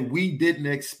that we didn't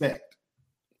expect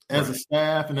as a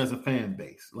staff and as a fan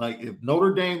base. Like, if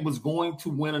Notre Dame was going to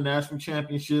win a national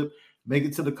championship, make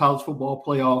it to the college football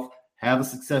playoff, have a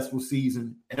successful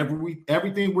season,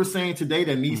 everything we're saying today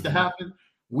that needs to happen,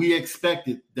 we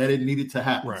expected that it needed to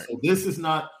happen. So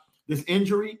this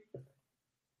injury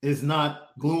is not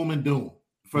gloom and doom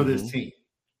for this team.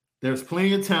 There's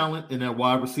plenty of talent in that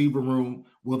wide receiver room.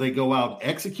 Will they go out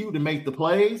and execute and make the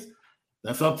plays?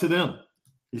 That's up to them.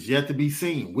 It's yet to be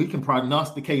seen. We can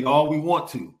prognosticate all we want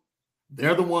to.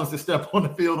 They're the ones that step on the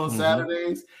field on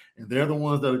Saturdays, and they're the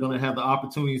ones that are going to have the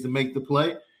opportunities to make the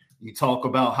play. You talk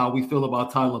about how we feel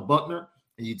about Tyler Buchner,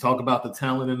 and you talk about the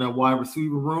talent in that wide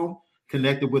receiver room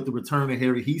connected with the return of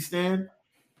Harry Hiestand.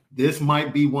 This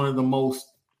might be one of the most,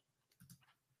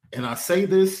 and I say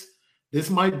this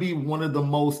might be one of the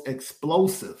most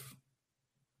explosive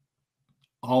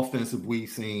offensive we've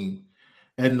seen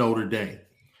at Notre Dame.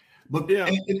 But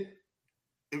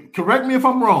correct me if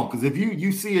I'm wrong, because if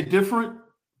you see it different,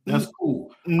 that's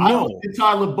cool. No. I look at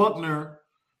Tyler Buchner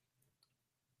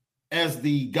as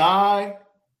the guy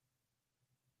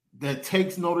that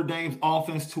takes Notre Dame's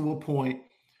offense to a point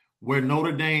where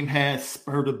Notre Dame has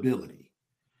spurtability.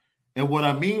 And what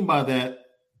I mean by that,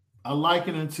 I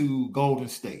liken it to Golden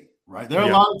State, right? There are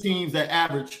a lot of teams that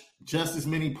average just as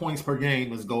many points per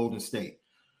game as Golden State.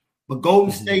 But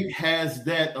Golden State has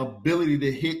that ability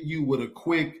to hit you with a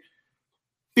quick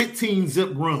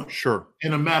 15-zip run. Sure.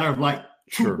 In a matter of like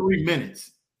 2-3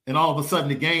 minutes. And all of a sudden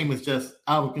the game is just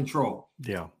out of control.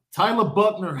 Yeah. Tyler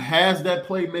Buchner has that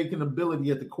playmaking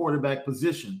ability at the quarterback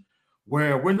position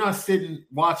where we're not sitting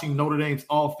watching Notre Dame's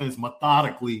offense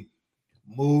methodically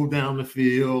move down the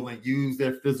field and use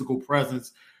their physical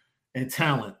presence and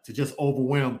talent to just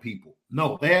overwhelm people.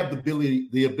 No, they have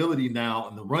the ability now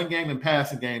in the run game and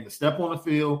passing game to step on the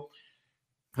field,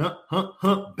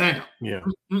 bam,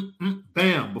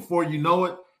 bam. Before you know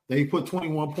it, they put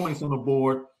 21 points on the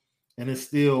board, and it's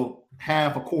still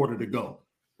half a quarter to go.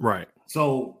 Right.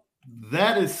 So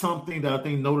that is something that I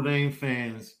think Notre Dame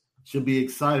fans should be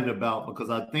excited about, because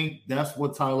I think that's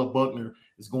what Tyler Buchner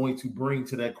is going to bring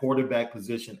to that quarterback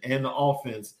position and the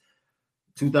offense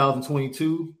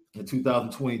 2022 and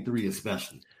 2023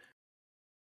 especially.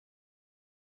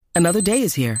 Another day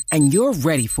is here, and you're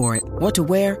ready for it. What to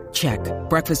wear? Check.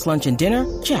 Breakfast, lunch, and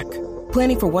dinner? Check.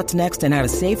 Planning for what's next and how to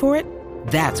save for it?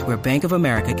 That's where Bank of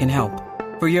America can help.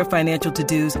 For your financial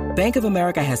to-dos, Bank of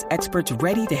America has experts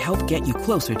ready to help get you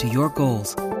closer to your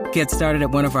goals. Get started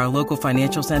at one of our local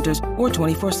financial centers or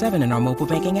 24/7 in our mobile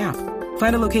banking app.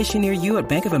 Find a location near you at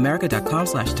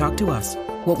bankofamerica.com/talktous.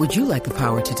 What would you like the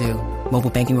power to do?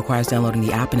 Mobile banking requires downloading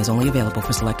the app and is only available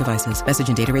for select devices. Message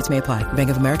and data rates may apply.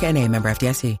 Bank of America N.A., member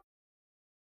FDIC.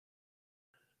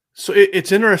 So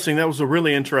it's interesting. That was a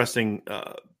really interesting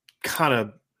kind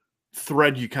of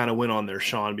thread you kind of went on there,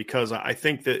 Sean, because I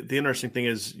think that the interesting thing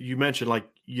is you mentioned, like,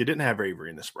 you didn't have Avery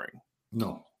in the spring.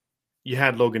 No. You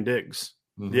had Logan Diggs.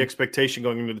 Mm-hmm. The expectation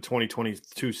going into the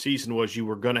 2022 season was you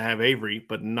were going to have Avery,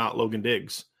 but not Logan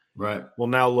Diggs. Right. Well,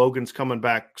 now Logan's coming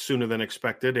back sooner than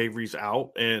expected. Avery's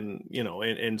out. And,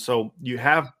 and so you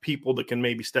have people that can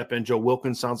maybe step in. Joe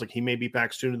Wilkins sounds like he may be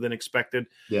back sooner than expected.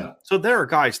 Yeah. So there are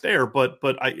guys there, but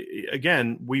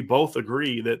we both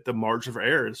agree that the margin for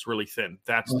error is really thin.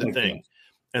 That's the thing.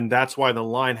 And that's why the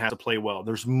line has to play well.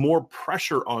 There's more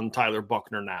pressure on Tyler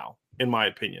Buchner now, in my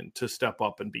opinion, to step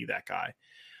up and be that guy.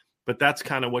 But that's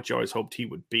kind of what you always hoped he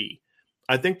would be.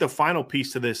 I think the final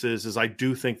piece to this is I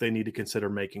do think they need to consider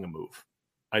making a move.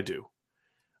 I do.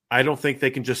 I don't think they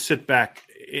can just sit back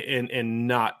and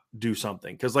not do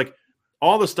something. Because, like,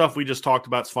 all the stuff we just talked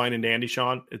about is fine and dandy,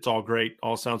 Sean. It's all great.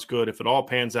 All sounds good. If it all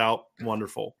pans out,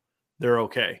 wonderful. They're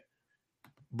okay.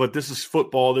 But this is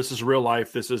football. This is real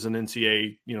life. This is an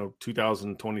NCAA,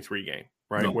 2023 game,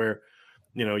 right? No. Where,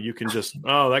 you can just,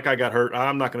 that guy got hurt.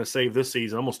 I'm not going to save this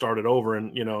season. I'm going to start it over.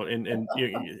 And,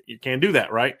 you can't do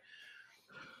that, right?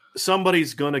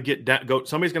 Somebody's going to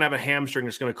somebody's going to have a hamstring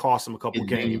that's going to cost them a couple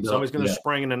games. Somebody's going to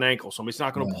sprain an ankle. Somebody's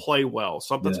not going to play well.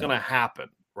 Something's going to happen,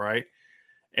 right?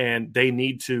 And they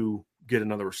need to get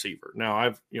another receiver.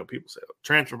 Now, people say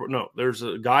transfer. No, there's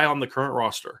a guy on the current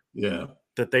roster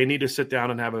that they need to sit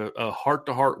down and have a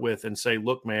heart-to-heart with and say,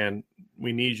 look, man,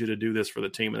 we need you to do this for the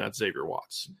team, and that's Xavier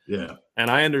Watts. Yeah. And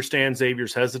I understand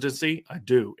Xavier's hesitancy. I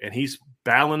do. And he's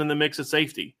battling in the mix at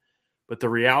safety. But the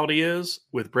reality is,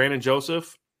 with Brandon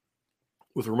Joseph,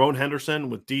 with Ramon Henderson,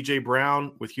 with DJ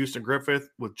Brown, with Houston Griffith,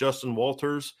 with Justin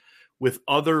Walters, with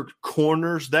other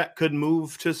corners that could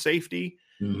move to safety,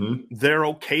 they're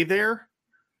okay there.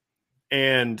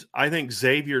 And I think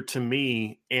Xavier, to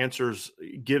me,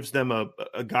 gives them a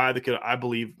guy that could, I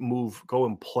believe, go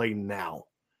and play now.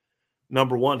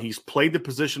 Number one, he's played the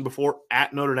position before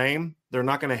at Notre Dame. They're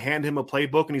not going to hand him a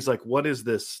playbook, and he's like, what is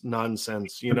this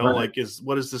nonsense?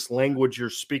 What is this language you're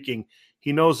speaking?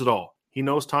 He knows it all. He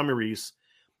knows Tommy Rees.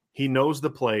 He knows the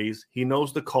plays. He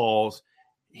knows the calls.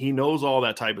 He knows all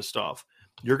that type of stuff.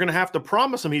 You're going to have to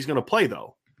promise him he's going to play,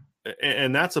 though.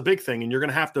 And that's a big thing. And you're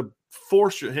going to have to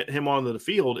force him onto the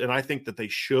field. And I think that they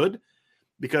should,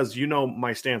 because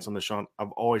my stance on this, Sean.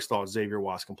 I've always thought Xavier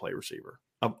Watts can play receiver.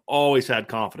 I've always had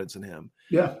confidence in him.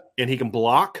 Yeah. And he can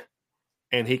block,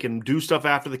 and he can do stuff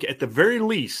at the very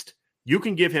least. You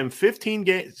can give him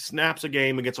 15 snaps a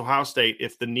game against Ohio State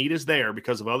if the need is there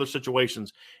because of other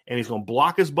situations, and he's going to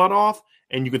block his butt off,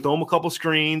 and you can throw him a couple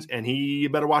screens, and you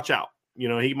better watch out.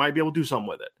 He might be able to do something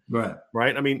with it.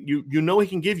 Right. I mean, he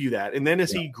can give you that. And then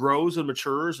as he grows and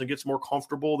matures and gets more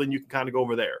comfortable, then you can kind of go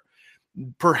over there.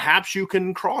 Perhaps you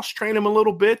can cross-train him a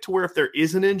little bit to where if there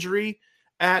is an injury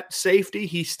at safety,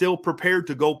 he's still prepared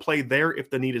to go play there if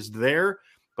the need is there.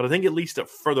 But I think at least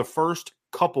for the first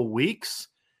couple weeks,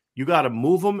 you got to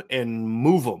move them.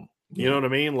 You know what I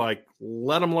mean? Like,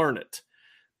 let them learn it,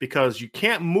 because you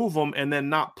can't move them and then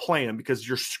not play them, because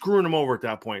you're screwing them over at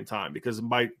that point in time. Because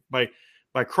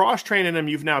by cross-training them,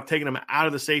 you've now taken them out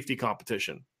of the safety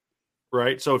competition,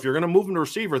 right? So if you're going to move them to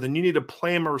receiver, then you need to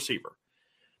play him a receiver.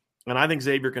 And I think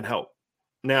Xavier can help.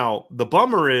 Now, the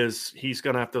bummer is he's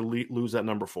going to have to lose that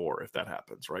number 4 if that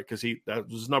happens, right? Because that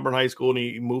was his number in high school, and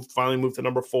he finally moved to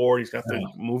number 4. He's got to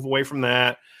move away from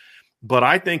that. But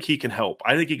I think he can help.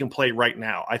 I think he can play right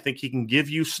now. I think he can give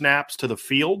you snaps to the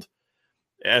field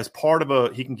as part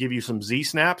of he can give you some Z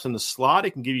snaps in the slot.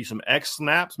 He can give you some X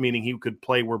snaps, meaning he could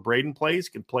play where Braden plays.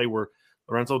 He can play where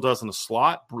Lorenzo does in the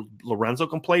slot. Lorenzo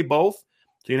can play both.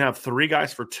 So you can have 3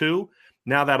 guys for 2.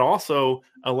 Now that also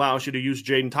allows you to use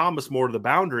Jaden Thomas more to the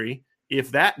boundary if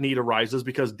that need arises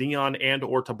because Dion and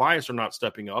or Tobias are not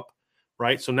stepping up,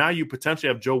 right? So now you potentially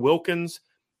have Joe Wilkins,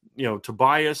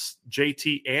 Tobias,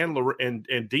 JT,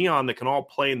 and Dion that can all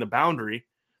play in the boundary.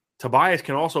 Tobias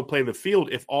can also play the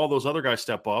field if all those other guys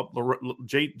step up.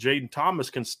 Jaden Thomas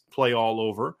can play all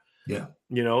over. Yeah.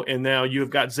 And now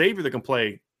you've got Xavier that can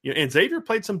play. And Xavier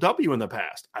played some W in the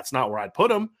past. That's not where I'd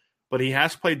put him, but he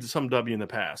has played some W in the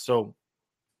past. So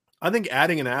I think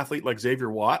adding an athlete like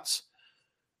Xavier Watts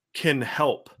can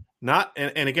help.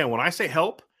 And again, when I say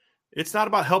help, it's not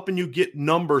about helping you get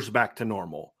numbers back to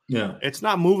normal. Yeah. It's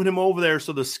not moving him over there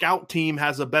so the scout team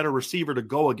has a better receiver to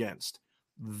go against.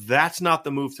 That's not the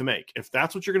move to make. If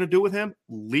that's what you're going to do with him,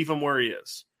 leave him where he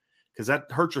is because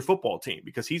that hurts your football team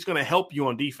because he's going to help you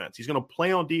on defense. He's going to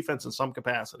play on defense in some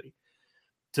capacity.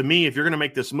 To me, if you're going to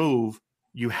make this move,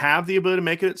 you have the ability to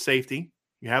make it at safety.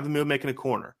 You have the ability to make it a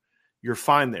corner. You're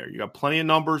fine there. You got plenty of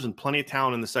numbers and plenty of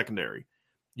talent in the secondary.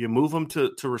 You move them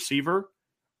to receiver,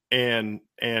 and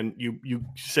you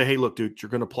say, hey, look, dude,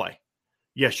 you're going to play.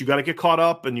 Yes, you got to get caught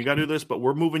up, and you got to do this, but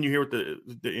we're moving you here with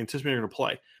the anticipating you're going to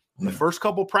play. The first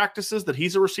couple practices that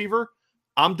he's a receiver,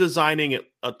 I'm designing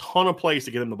a ton of plays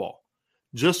to get him the ball,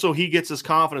 just so he gets his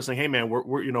confidence saying, hey, man,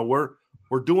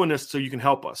 we're doing this so you can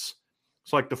help us.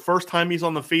 So like the first time he's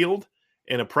on the field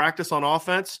in a practice on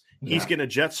offense, he's getting a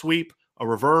jet sweep, a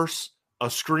reverse, a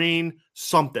screen,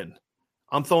 something.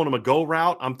 I'm throwing him a go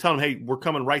route. I'm telling him, hey, we're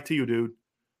coming right to you, dude.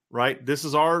 Right? This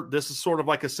is sort of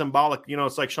like a symbolic,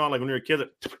 it's like Sean, like when you're a kid that,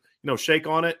 shake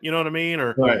on it, you know what I mean?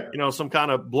 Or, right. Some kind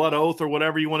of blood oath or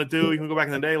whatever you want to do. You can go back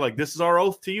in the day. Like, this is our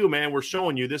oath to you, man. We're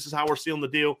showing you, this is how we're sealing the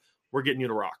deal. We're getting you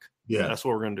to rock. Yeah. That's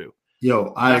what we're going to do.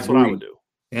 That's agree. What I would do.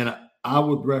 And I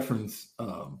would reference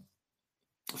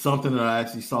something that I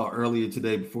actually saw earlier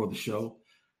today before the show.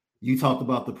 You talked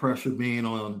about the pressure being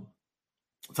on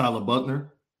Tyler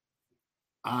Buchner.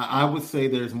 I would say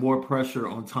there's more pressure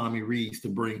on Tommy Rees to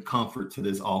bring comfort to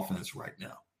this offense right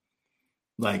now.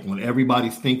 Like when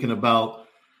everybody's thinking about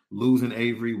losing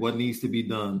Avery, what needs to be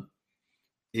done,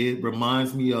 it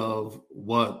reminds me of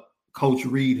what Coach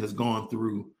Reed has gone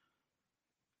through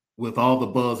with all the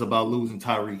buzz about losing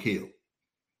Tyreek Hill.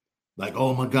 Like,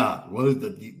 oh my God,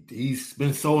 he's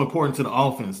been so important to the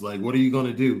offense. Like, what are you going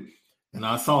to do? And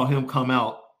I saw him come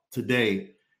out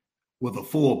today with a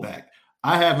fullback.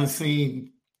 I haven't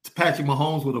seen Patrick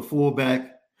Mahomes with a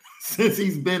fullback since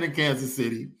he's been in Kansas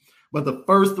City. But the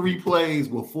first 3 plays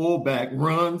were fullback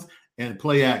runs and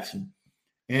play action.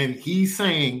 And he's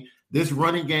saying this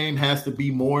running game has to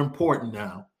be more important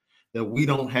now that we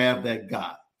don't have that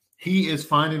guy. He is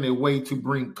finding a way to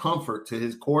bring comfort to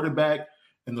his quarterback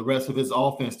and the rest of his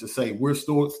offense to say, we're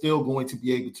still going to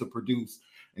be able to produce.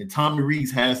 And Tommy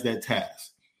Rees has that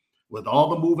task. With all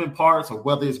the moving parts, or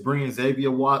whether it's bringing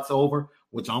Xavier Watts over,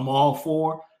 which I'm all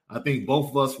for, I think both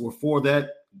of us were for that,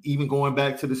 even going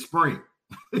back to the spring,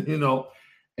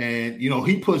 And,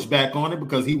 he pushed back on it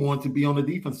because he wanted to be on the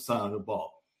defensive side of the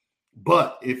ball.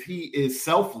 But if he is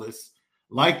selfless,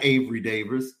 like Avery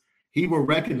Davis, he will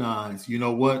recognize, you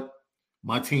know what,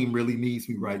 my team really needs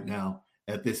me right now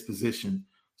at this position.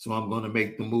 So I'm going to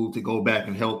make the move to go back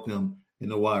and help them in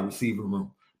the wide receiver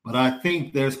room. But I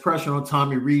think there's pressure on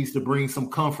Tommy Rees to bring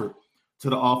some comfort to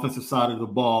the offensive side of the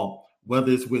ball,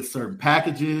 whether it's with certain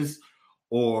packages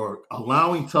or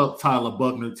allowing Tyler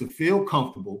Buchner to feel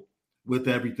comfortable with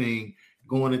everything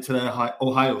going into that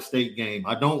Ohio State game.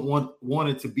 I don't want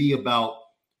it to be about,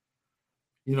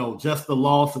 just the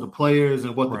loss of the players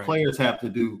and what the players have to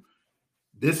do.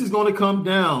 This is going to come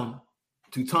down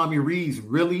to Tommy Rees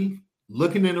really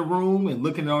looking in the room and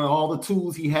looking at all the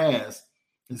tools he has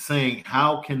and saying,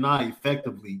 how can I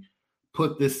effectively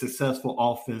put this successful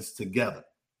offense together?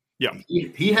 Yeah.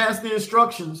 He has the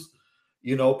instructions,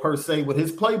 per se, with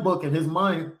his playbook and his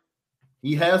mind.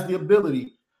 He has the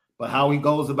ability, but how he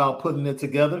goes about putting it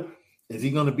together, is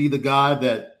he going to be the guy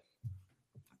that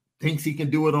thinks he can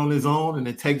do it on his own and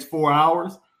it takes 4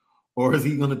 hours? Or is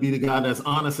he going to be the guy that's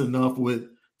honest enough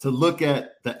to look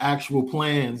at the actual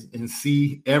plans and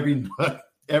see everything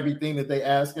that they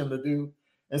ask him to do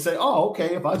and say, oh,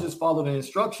 okay, if I just follow the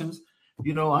instructions,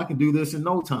 I can do this in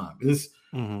no time. It's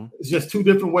just 2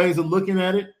 different ways of looking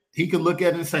at it. he could look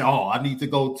at it and say, oh, I need to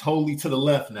go totally to the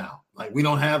left now. Like, we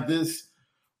don't have this.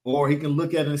 Or he can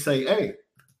look at it and say, hey,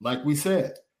 like we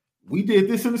said, we did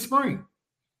this in the spring.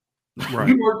 Right.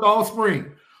 We worked all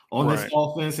spring on this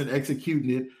offense and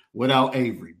executing it without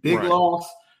Avery. Big loss.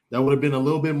 That would have been a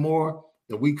little bit more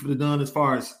that we could have done as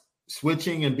far as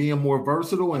switching and being more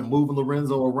versatile and moving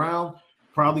Lorenzo around.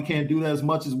 Probably can't do that as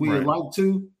much as we would like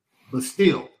to, but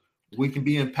still, we can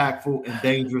be impactful and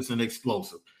dangerous and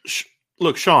explosive.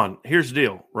 Look, Sean, here's the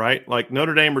deal, right? Like,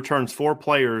 Notre Dame returns 4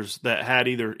 players that had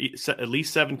either at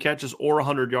least 7 catches or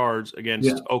 100 yards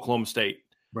against Oklahoma State.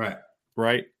 Right.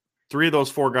 3 of those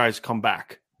 4 guys come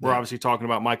back. We're obviously talking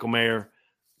about Michael Mayer,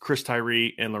 Chris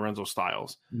Tyree, and Lorenzo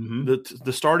Styles. Mm-hmm.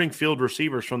 The starting field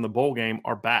receivers from the bowl game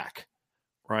are back,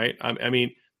 right? I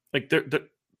mean, like,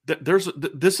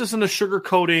 this isn't a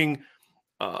sugarcoating.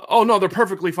 Oh no, they're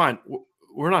perfectly fine.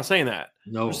 We're not saying that.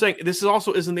 No, we're saying this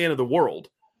also isn't the end of the world.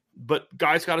 But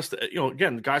guys got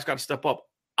to, guys got to step up.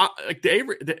 Like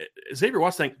Xavier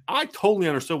Watts thing, I totally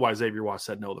understood why Xavier Watts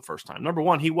said no the first time. Number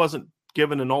one, he wasn't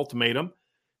given an ultimatum.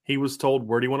 He was told,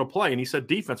 where do you want to play? And he said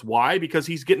defense. Why? Because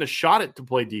he's getting a shot at to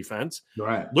play defense.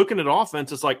 Right. Looking at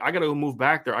offense, it's like, I got to move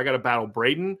back there. I got to battle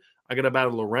Braden. I got to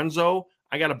battle Lorenzo.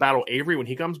 I got to battle Avery when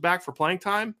he comes back for playing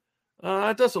time.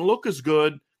 It doesn't look as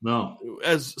good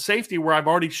as safety, where I've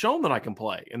already shown that I can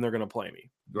play and they're going to play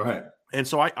me. Right. And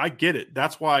so I get it.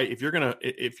 That's why if you're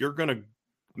gonna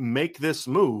make this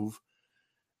move,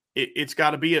 it's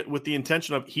got to be with the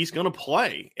intention of he's going to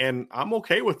play, and I'm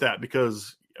okay with that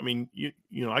because I mean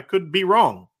I could be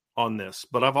wrong on this,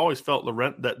 but I've always felt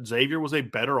that Xavier was a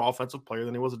better offensive player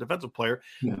than he was a defensive player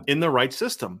in the right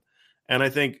system, and I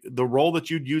think the role that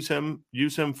you'd use him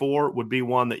for would be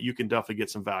one that you can definitely get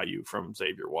some value from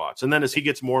Xavier Watts, and then as he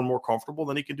gets more and more comfortable,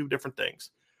 then he can do different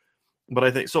things. But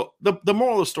I think so. The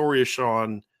moral of the story is,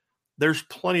 Sean, there's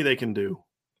plenty they can do.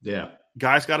 Yeah.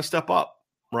 Guys got to step up,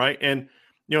 right? And,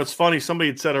 it's funny. Somebody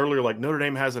had said earlier, like, Notre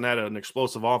Dame hasn't had an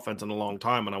explosive offense in a long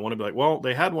time. And I want to be like, well,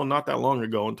 they had one not that long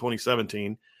ago in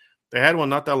 2017. They had one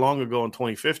not that long ago in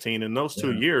 2015. In those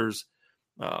 2 years,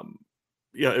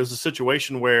 it was a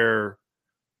situation where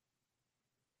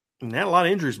they had a lot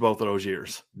of injuries both of those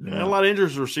years. They had a lot of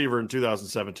injuries at receiver in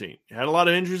 2017. They had a lot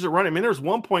of injuries at running. I mean, there was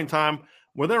one point in time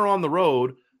where they're on the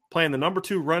road playing the number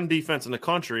 2 run defense in the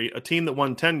country, a team that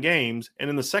won 10 games, and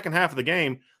in the second half of the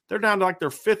game, they're down to like their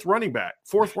 4th running back.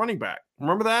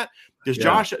 Remember that?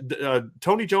 Because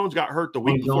Tony Jones got hurt the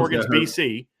week before against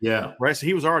BC. Yeah. Right, so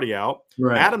he was already out.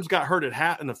 Right. Adams got hurt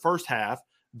in the first half.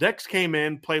 Dex came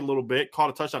in, played a little bit, caught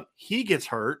a touchdown. He gets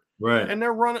hurt. Right. And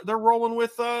they're rolling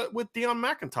with Deion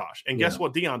McIntosh. And guess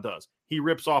what Deion does? He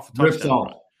rips off a touchdown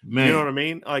run. Man. You know what I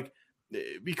mean? Like,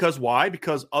 because why?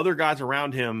 Because other guys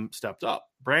around him stepped up.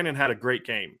 Brandon had a great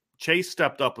game. Chase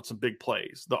stepped up with some big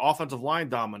plays. The offensive line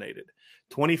dominated.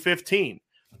 2015.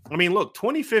 I mean, look,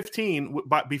 2015,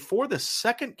 before the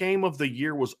second game of the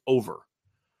year was over,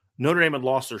 Notre Dame had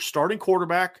lost their starting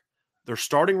quarterback, their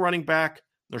starting running back,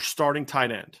 their starting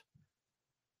tight end.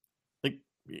 Like,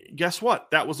 guess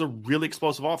what? That was a really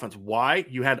explosive offense. Why?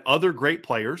 You had other great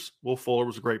players. Will Fuller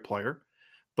was a great player.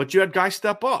 But you had guys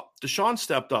step up. Deshaun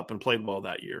stepped up and played well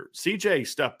that year. CJ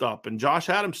stepped up, and Josh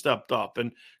Adams stepped up,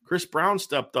 and Chris Brown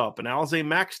stepped up, and Alize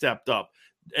Mack stepped up.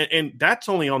 And that's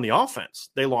only on the offense.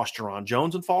 They lost Jerron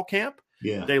Jones in fall camp.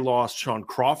 Yeah. They lost Sean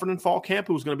Crawford in fall camp,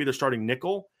 who was going to be their starting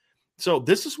nickel. So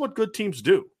this is what good teams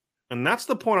do. And that's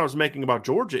the point I was making about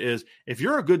Georgia is if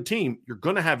you're a good team, you're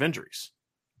going to have injuries.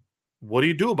 What do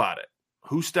you do about it?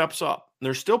 Who steps up? And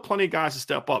there's still plenty of guys to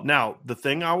step up. Now, the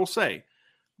thing I will say,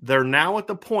 they're now at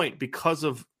the point because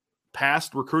of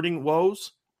past recruiting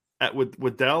woes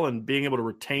with Dell and being able to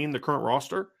retain the current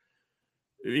roster.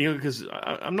 Because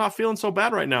I'm not feeling so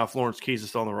bad right now if Lawrence Keys is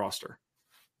still on the roster.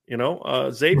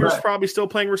 Xavier's probably still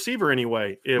playing receiver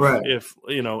anyway.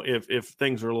 If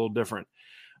things are a little different,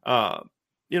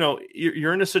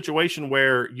 you're in a situation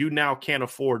where you now can't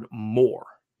afford more.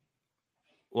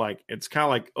 Like, it's kind of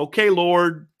like, okay,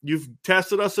 Lord, you've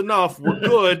tested us enough. We're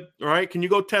good. All right. Can you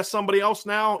go test somebody else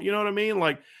now? You know what I mean?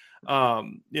 Like,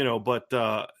 but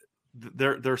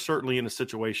they're certainly in a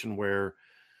situation where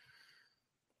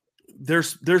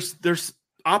there's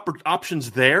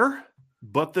options there,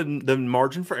 but the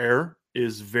margin for error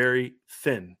is very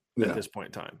thin at this point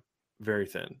in time. Very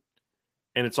thin.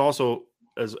 And it's also,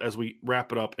 as we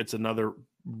wrap it up, it's another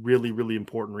really, really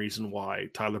important reason why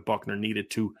Tyler Buchner needed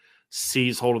to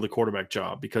seize hold of the quarterback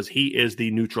job, because he is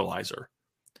the neutralizer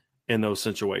in those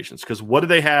situations. Because what do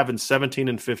they have in 17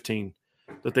 and 15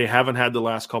 that they haven't had the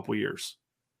last couple of years?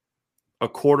 A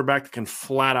quarterback that can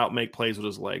flat out make plays with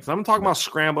his legs. I'm talking about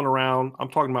scrambling around. I'm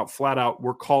talking about flat out,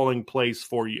 we're calling plays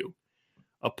for you.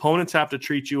 opponents have to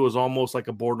treat you as almost like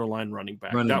a borderline running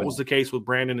back. That was the case with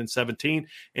Brandon in 2017,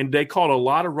 and they called a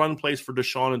lot of run plays for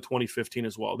Deshaun in 2015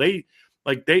 as well. They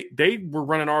were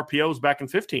running RPOs back in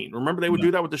 2015. Remember, they would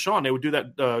do that with Deshaun. They would do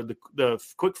that the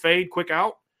quick fade, quick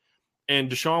out, and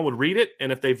Deshaun would read it,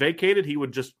 and if they vacated, he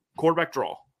would just quarterback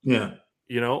draw. Yeah.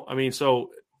 I mean, so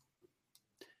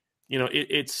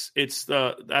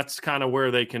that's kind of where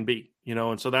they can be,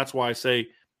 and so that's why I say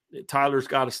Tyler's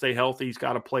got to stay healthy. He's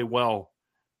got to play well.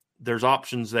 There's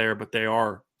options there, but they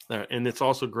are, and it's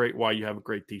also great why you have a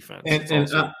great defense.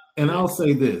 And I'll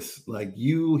say this, like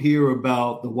you hear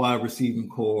about the wide receiving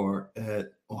core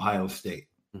at Ohio State,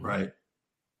 right?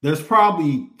 There's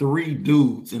probably 3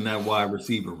 dudes in that wide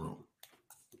receiver room.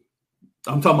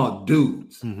 I'm talking about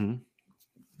dudes. Mm-hmm.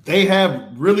 They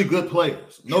have really good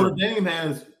players. Notre Dame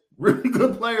has really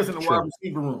good players in the wide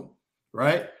receiver room,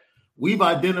 right? We've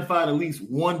identified at least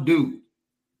one dude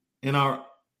in our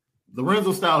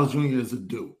Lorenzo Styles Jr. is a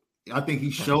dude. I think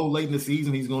he showed late in the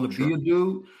season he's going to be a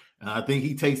dude, and I think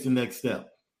he takes the next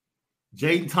step.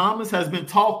 Jaden Thomas has been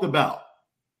talked about,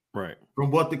 right?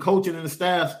 From what the coaching and the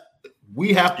staff,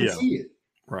 we have to see it,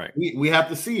 right? We have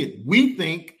to see it. We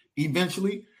think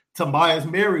eventually Tobias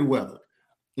Merriweather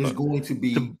is going to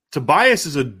be. Tobias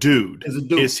is a dude.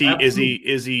 Is he? Absolutely.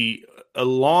 Is he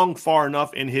along far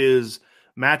enough in his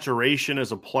maturation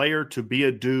as a player to be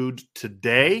a dude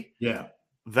today? Yeah.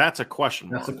 That's a question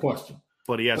mark. That's a question.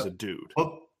 But he has a dude.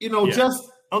 But,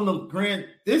 just on the grand,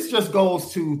 this just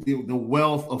goes to the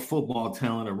wealth of football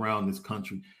talent around this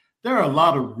country. There are a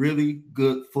lot of really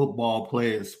good football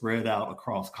players spread out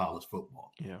across college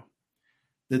football. Yeah.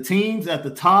 The teams at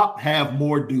the top have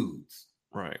more dudes.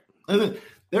 Right.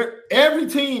 Every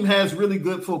team has really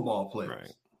good football players.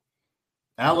 Right.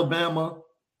 Alabama,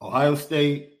 Ohio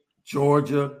State,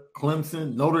 Georgia,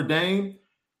 Clemson, Notre Dame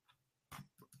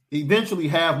eventually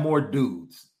have more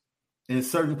dudes in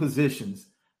certain positions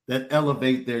that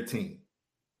elevate their team.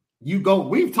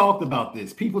 We've talked about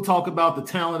this. People talk about the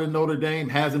talent in Notre Dame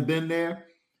hasn't been there.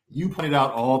 You point it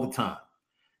out all the time.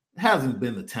 It hasn't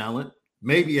been the talent.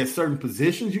 Maybe at certain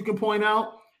positions you can point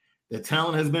out that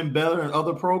talent has been better in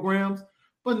other programs,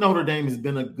 but Notre Dame has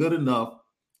been good enough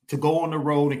to go on the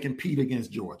road and compete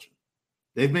against Georgia.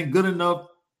 They've been good enough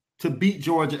to beat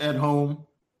Georgia at home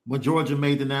when Georgia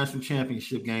made the national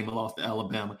championship game and lost to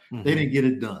Alabama. Mm-hmm. They didn't get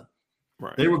it done.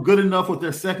 Right. They were good enough with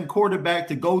their second quarterback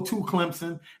to go to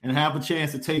Clemson and have a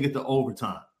chance to take it to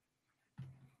overtime.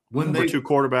 Number 2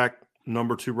 quarterback,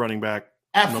 number 2 running back,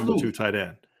 number 2 tight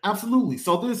end. Absolutely.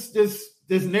 So this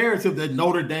narrative that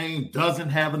Notre Dame doesn't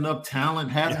have enough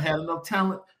talent, hasn't had enough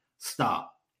talent,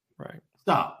 stop. Right.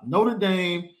 Stop. Notre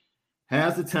Dame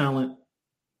has the talent.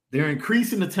 They're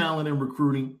increasing the talent in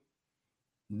recruiting.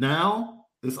 Now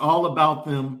it's all about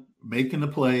them making the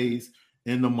plays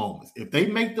in the moments. If they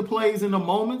make the plays in the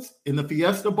moments in the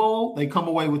Fiesta Bowl, they come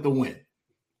away with the win.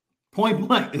 Point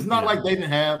blank. It's not like they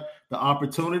didn't have the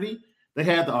opportunity. They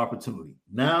had the opportunity.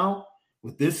 Now,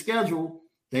 with this schedule,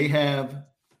 they have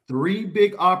 3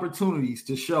 big opportunities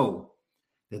to show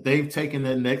that they've taken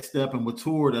that next step and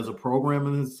matured as a program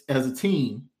and as a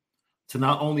team to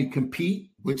not only compete,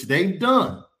 which they've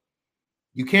done.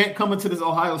 You can't come into this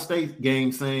Ohio State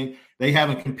game saying they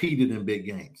haven't competed in big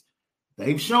games.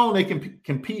 They've shown they can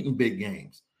compete in big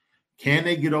games. Can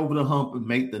they get over the hump and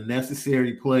make the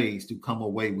necessary plays to come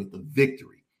away with the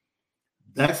victory?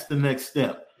 That's the next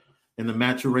step in the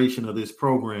maturation of this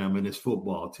program and this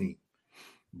football team.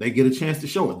 They get a chance to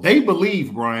show it. They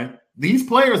believe, Brian. These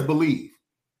players believe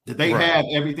that they have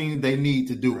everything they need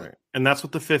to do it. And that's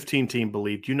what the 15 team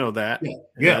believed. You know that.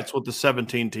 Yeah. That's what the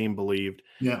 17 team believed.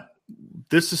 Yeah.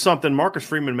 This is something Marcus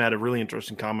Freeman had a really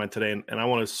interesting comment today, and I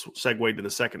want to segue to the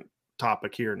second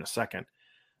topic here in a second.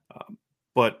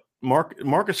 But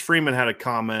Marcus Freeman had a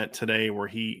comment today where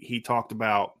he talked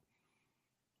about,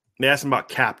 they asked him about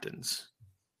captains.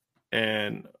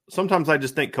 And sometimes I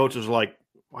just think coaches are like,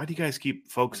 why do you guys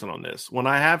keep focusing on this? When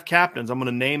I have captains, I'm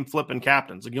going to name flipping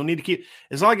captains. Like, you'll need to keep –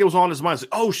 it's not like it was on his mind. It's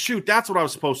like, oh, shoot, that's what I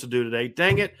was supposed to do today.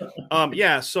 Dang it.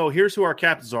 So here's who our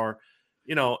captains are.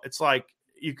 It's like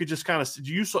you could just kind of –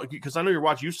 you saw – because I know you're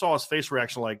watching. You saw his face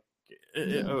reaction like,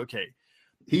 okay.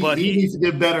 He needs to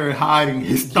get better at hiding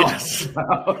his thoughts.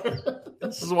 Yes.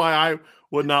 This is why I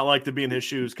would not like to be in his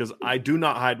shoes, because I do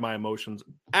not hide my emotions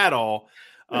at all.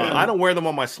 I don't wear them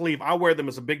on my sleeve. I wear them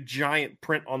as a big giant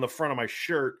print on the front of my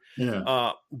shirt.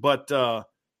 Yeah.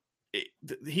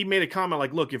 He made a comment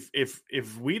like, look,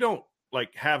 if we don't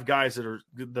like have guys that are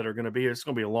going to be here, it's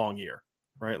going to be a long year,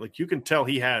 right? Like, you can tell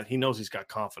he knows he's got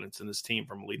confidence in this team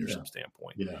from a leadership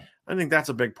standpoint. Yeah. I think that's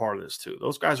a big part of this too.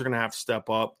 Those guys are going to have to step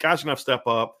up. Guys are going to have to step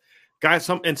up. guys,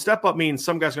 and step up means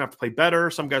some guys are going to have to play better.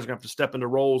 Some guys are going to have to step into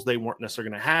roles they weren't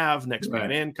necessarily going to have, next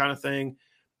man in kind of thing.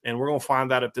 And we're going to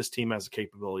find out if this team has the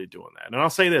capability of doing that. And I'll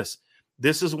say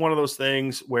this is one of those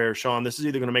things where, Sean, this is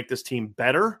either going to make this team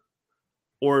better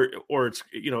or it's,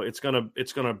 it's going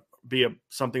to be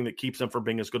something that keeps them from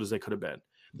being as good as they could have been.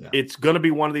 Yeah. It's going to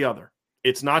be one or the other.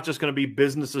 It's not just going to be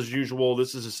business as usual.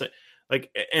 This is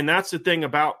and that's the thing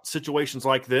about situations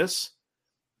like this.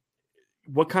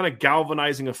 What kind of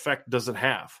galvanizing effect does it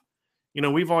have?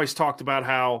 We've always talked about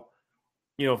how,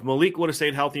 if Malik would have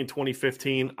stayed healthy in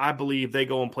 2015, I believe they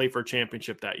go and play for a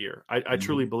championship that year. I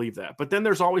truly believe that. But then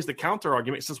there's always the counter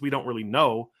argument, since we don't really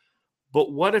know.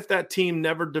 But what if that team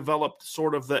never developed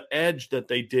sort of the edge that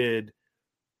they did,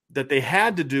 that they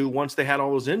had to do once they had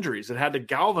all those injuries? It had to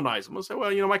galvanize them. I'll say,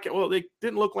 they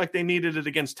didn't look like they needed it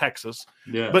against Texas.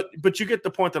 Yeah. But you get the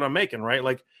point that I'm making, right?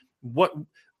 Like,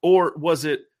 or was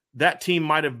it that team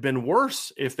might have been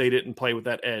worse if they didn't play with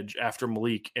that edge after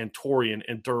Malik and Torian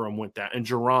and Durham went down and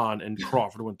Jaron and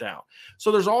Crawford went down.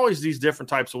 So there's always these different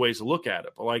types of ways to look at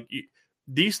it. But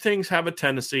these things have a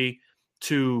tendency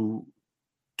to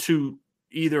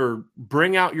either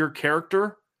bring out your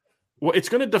character. Well, it's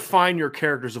going to define your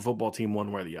character as a football team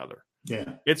one way or the other.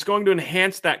 Yeah. It's going to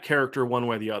enhance that character one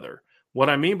way or the other. What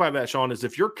I mean by that, Sean, is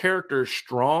if your character is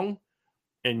strong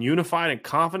and unified and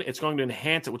confident, it's going to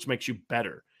enhance it, which makes you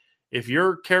better. If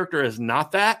your character is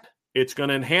not that, it's going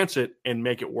to enhance it and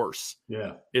make it worse.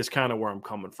 Yeah, is kind of where I'm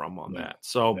coming from on that.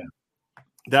 So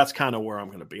that's kind of where I'm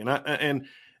going to be.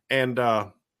 And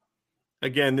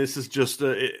again, this is just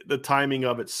the timing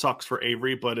of it sucks for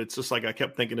Avery, but it's just like I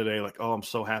kept thinking today, like, oh, I'm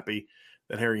so happy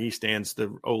that Harry Hiestan's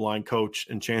the O-line coach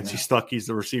and Chancey Stuckey's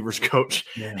the receivers coach,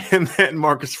 and then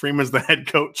Marcus Freeman's the head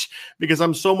coach, because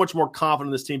I'm so much more confident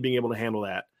in this team being able to handle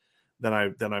that than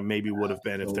I maybe would have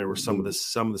been if there were some of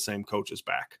the same coaches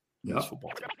back in this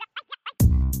football team.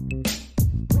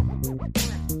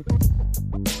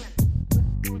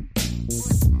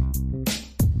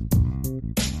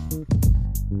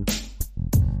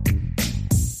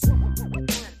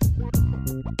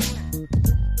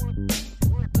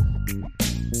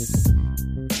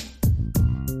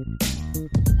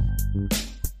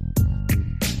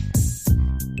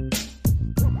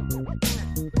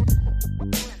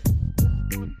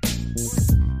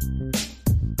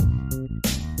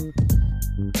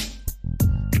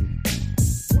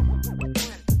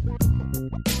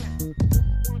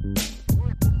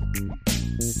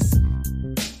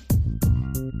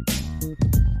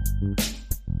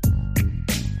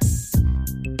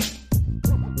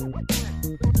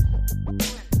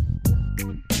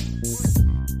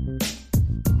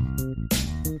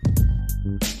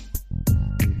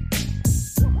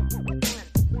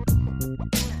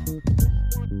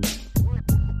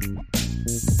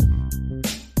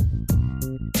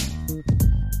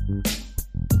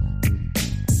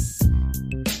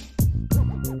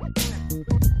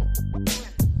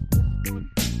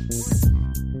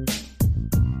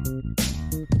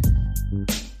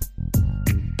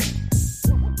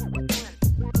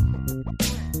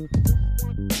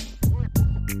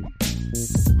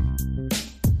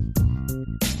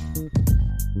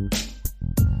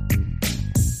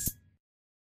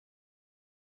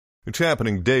 It's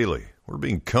happening daily. We're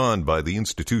being conned by the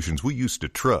institutions we used to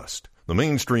trust. The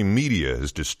mainstream media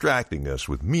is distracting us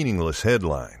with meaningless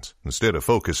headlines instead of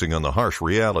focusing on the harsh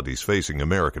realities facing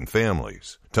American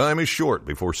families. Time is short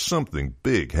before something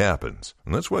big happens,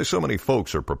 and that's why so many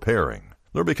folks are preparing.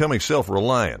 They're becoming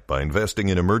self-reliant by investing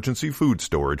in emergency food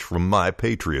storage from My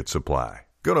Patriot Supply.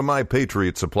 Go to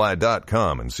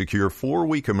MyPatriotSupply.com and secure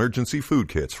 4-week emergency food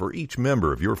kits for each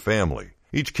member of your family.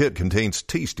 Each kit contains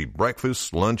tasty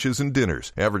breakfasts, lunches, and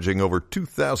dinners, averaging over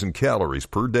 2,000 calories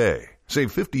per day.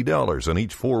 Save $50 on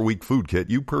each 4-week food kit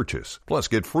you purchase. Plus,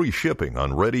 get free shipping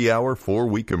on Ready Hour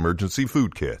 4-week emergency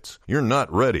food kits. You're not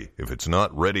ready if it's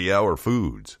not Ready Hour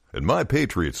foods. At My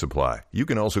Patriot Supply, you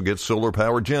can also get solar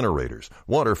power generators,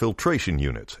 water filtration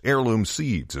units, heirloom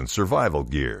seeds, and survival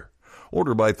gear.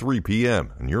 Order by 3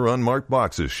 p.m. and your unmarked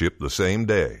boxes ship the same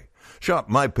day. Shop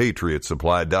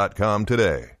MyPatriotSupply.com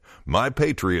today.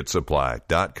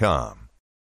 MyPatriotSupply.com.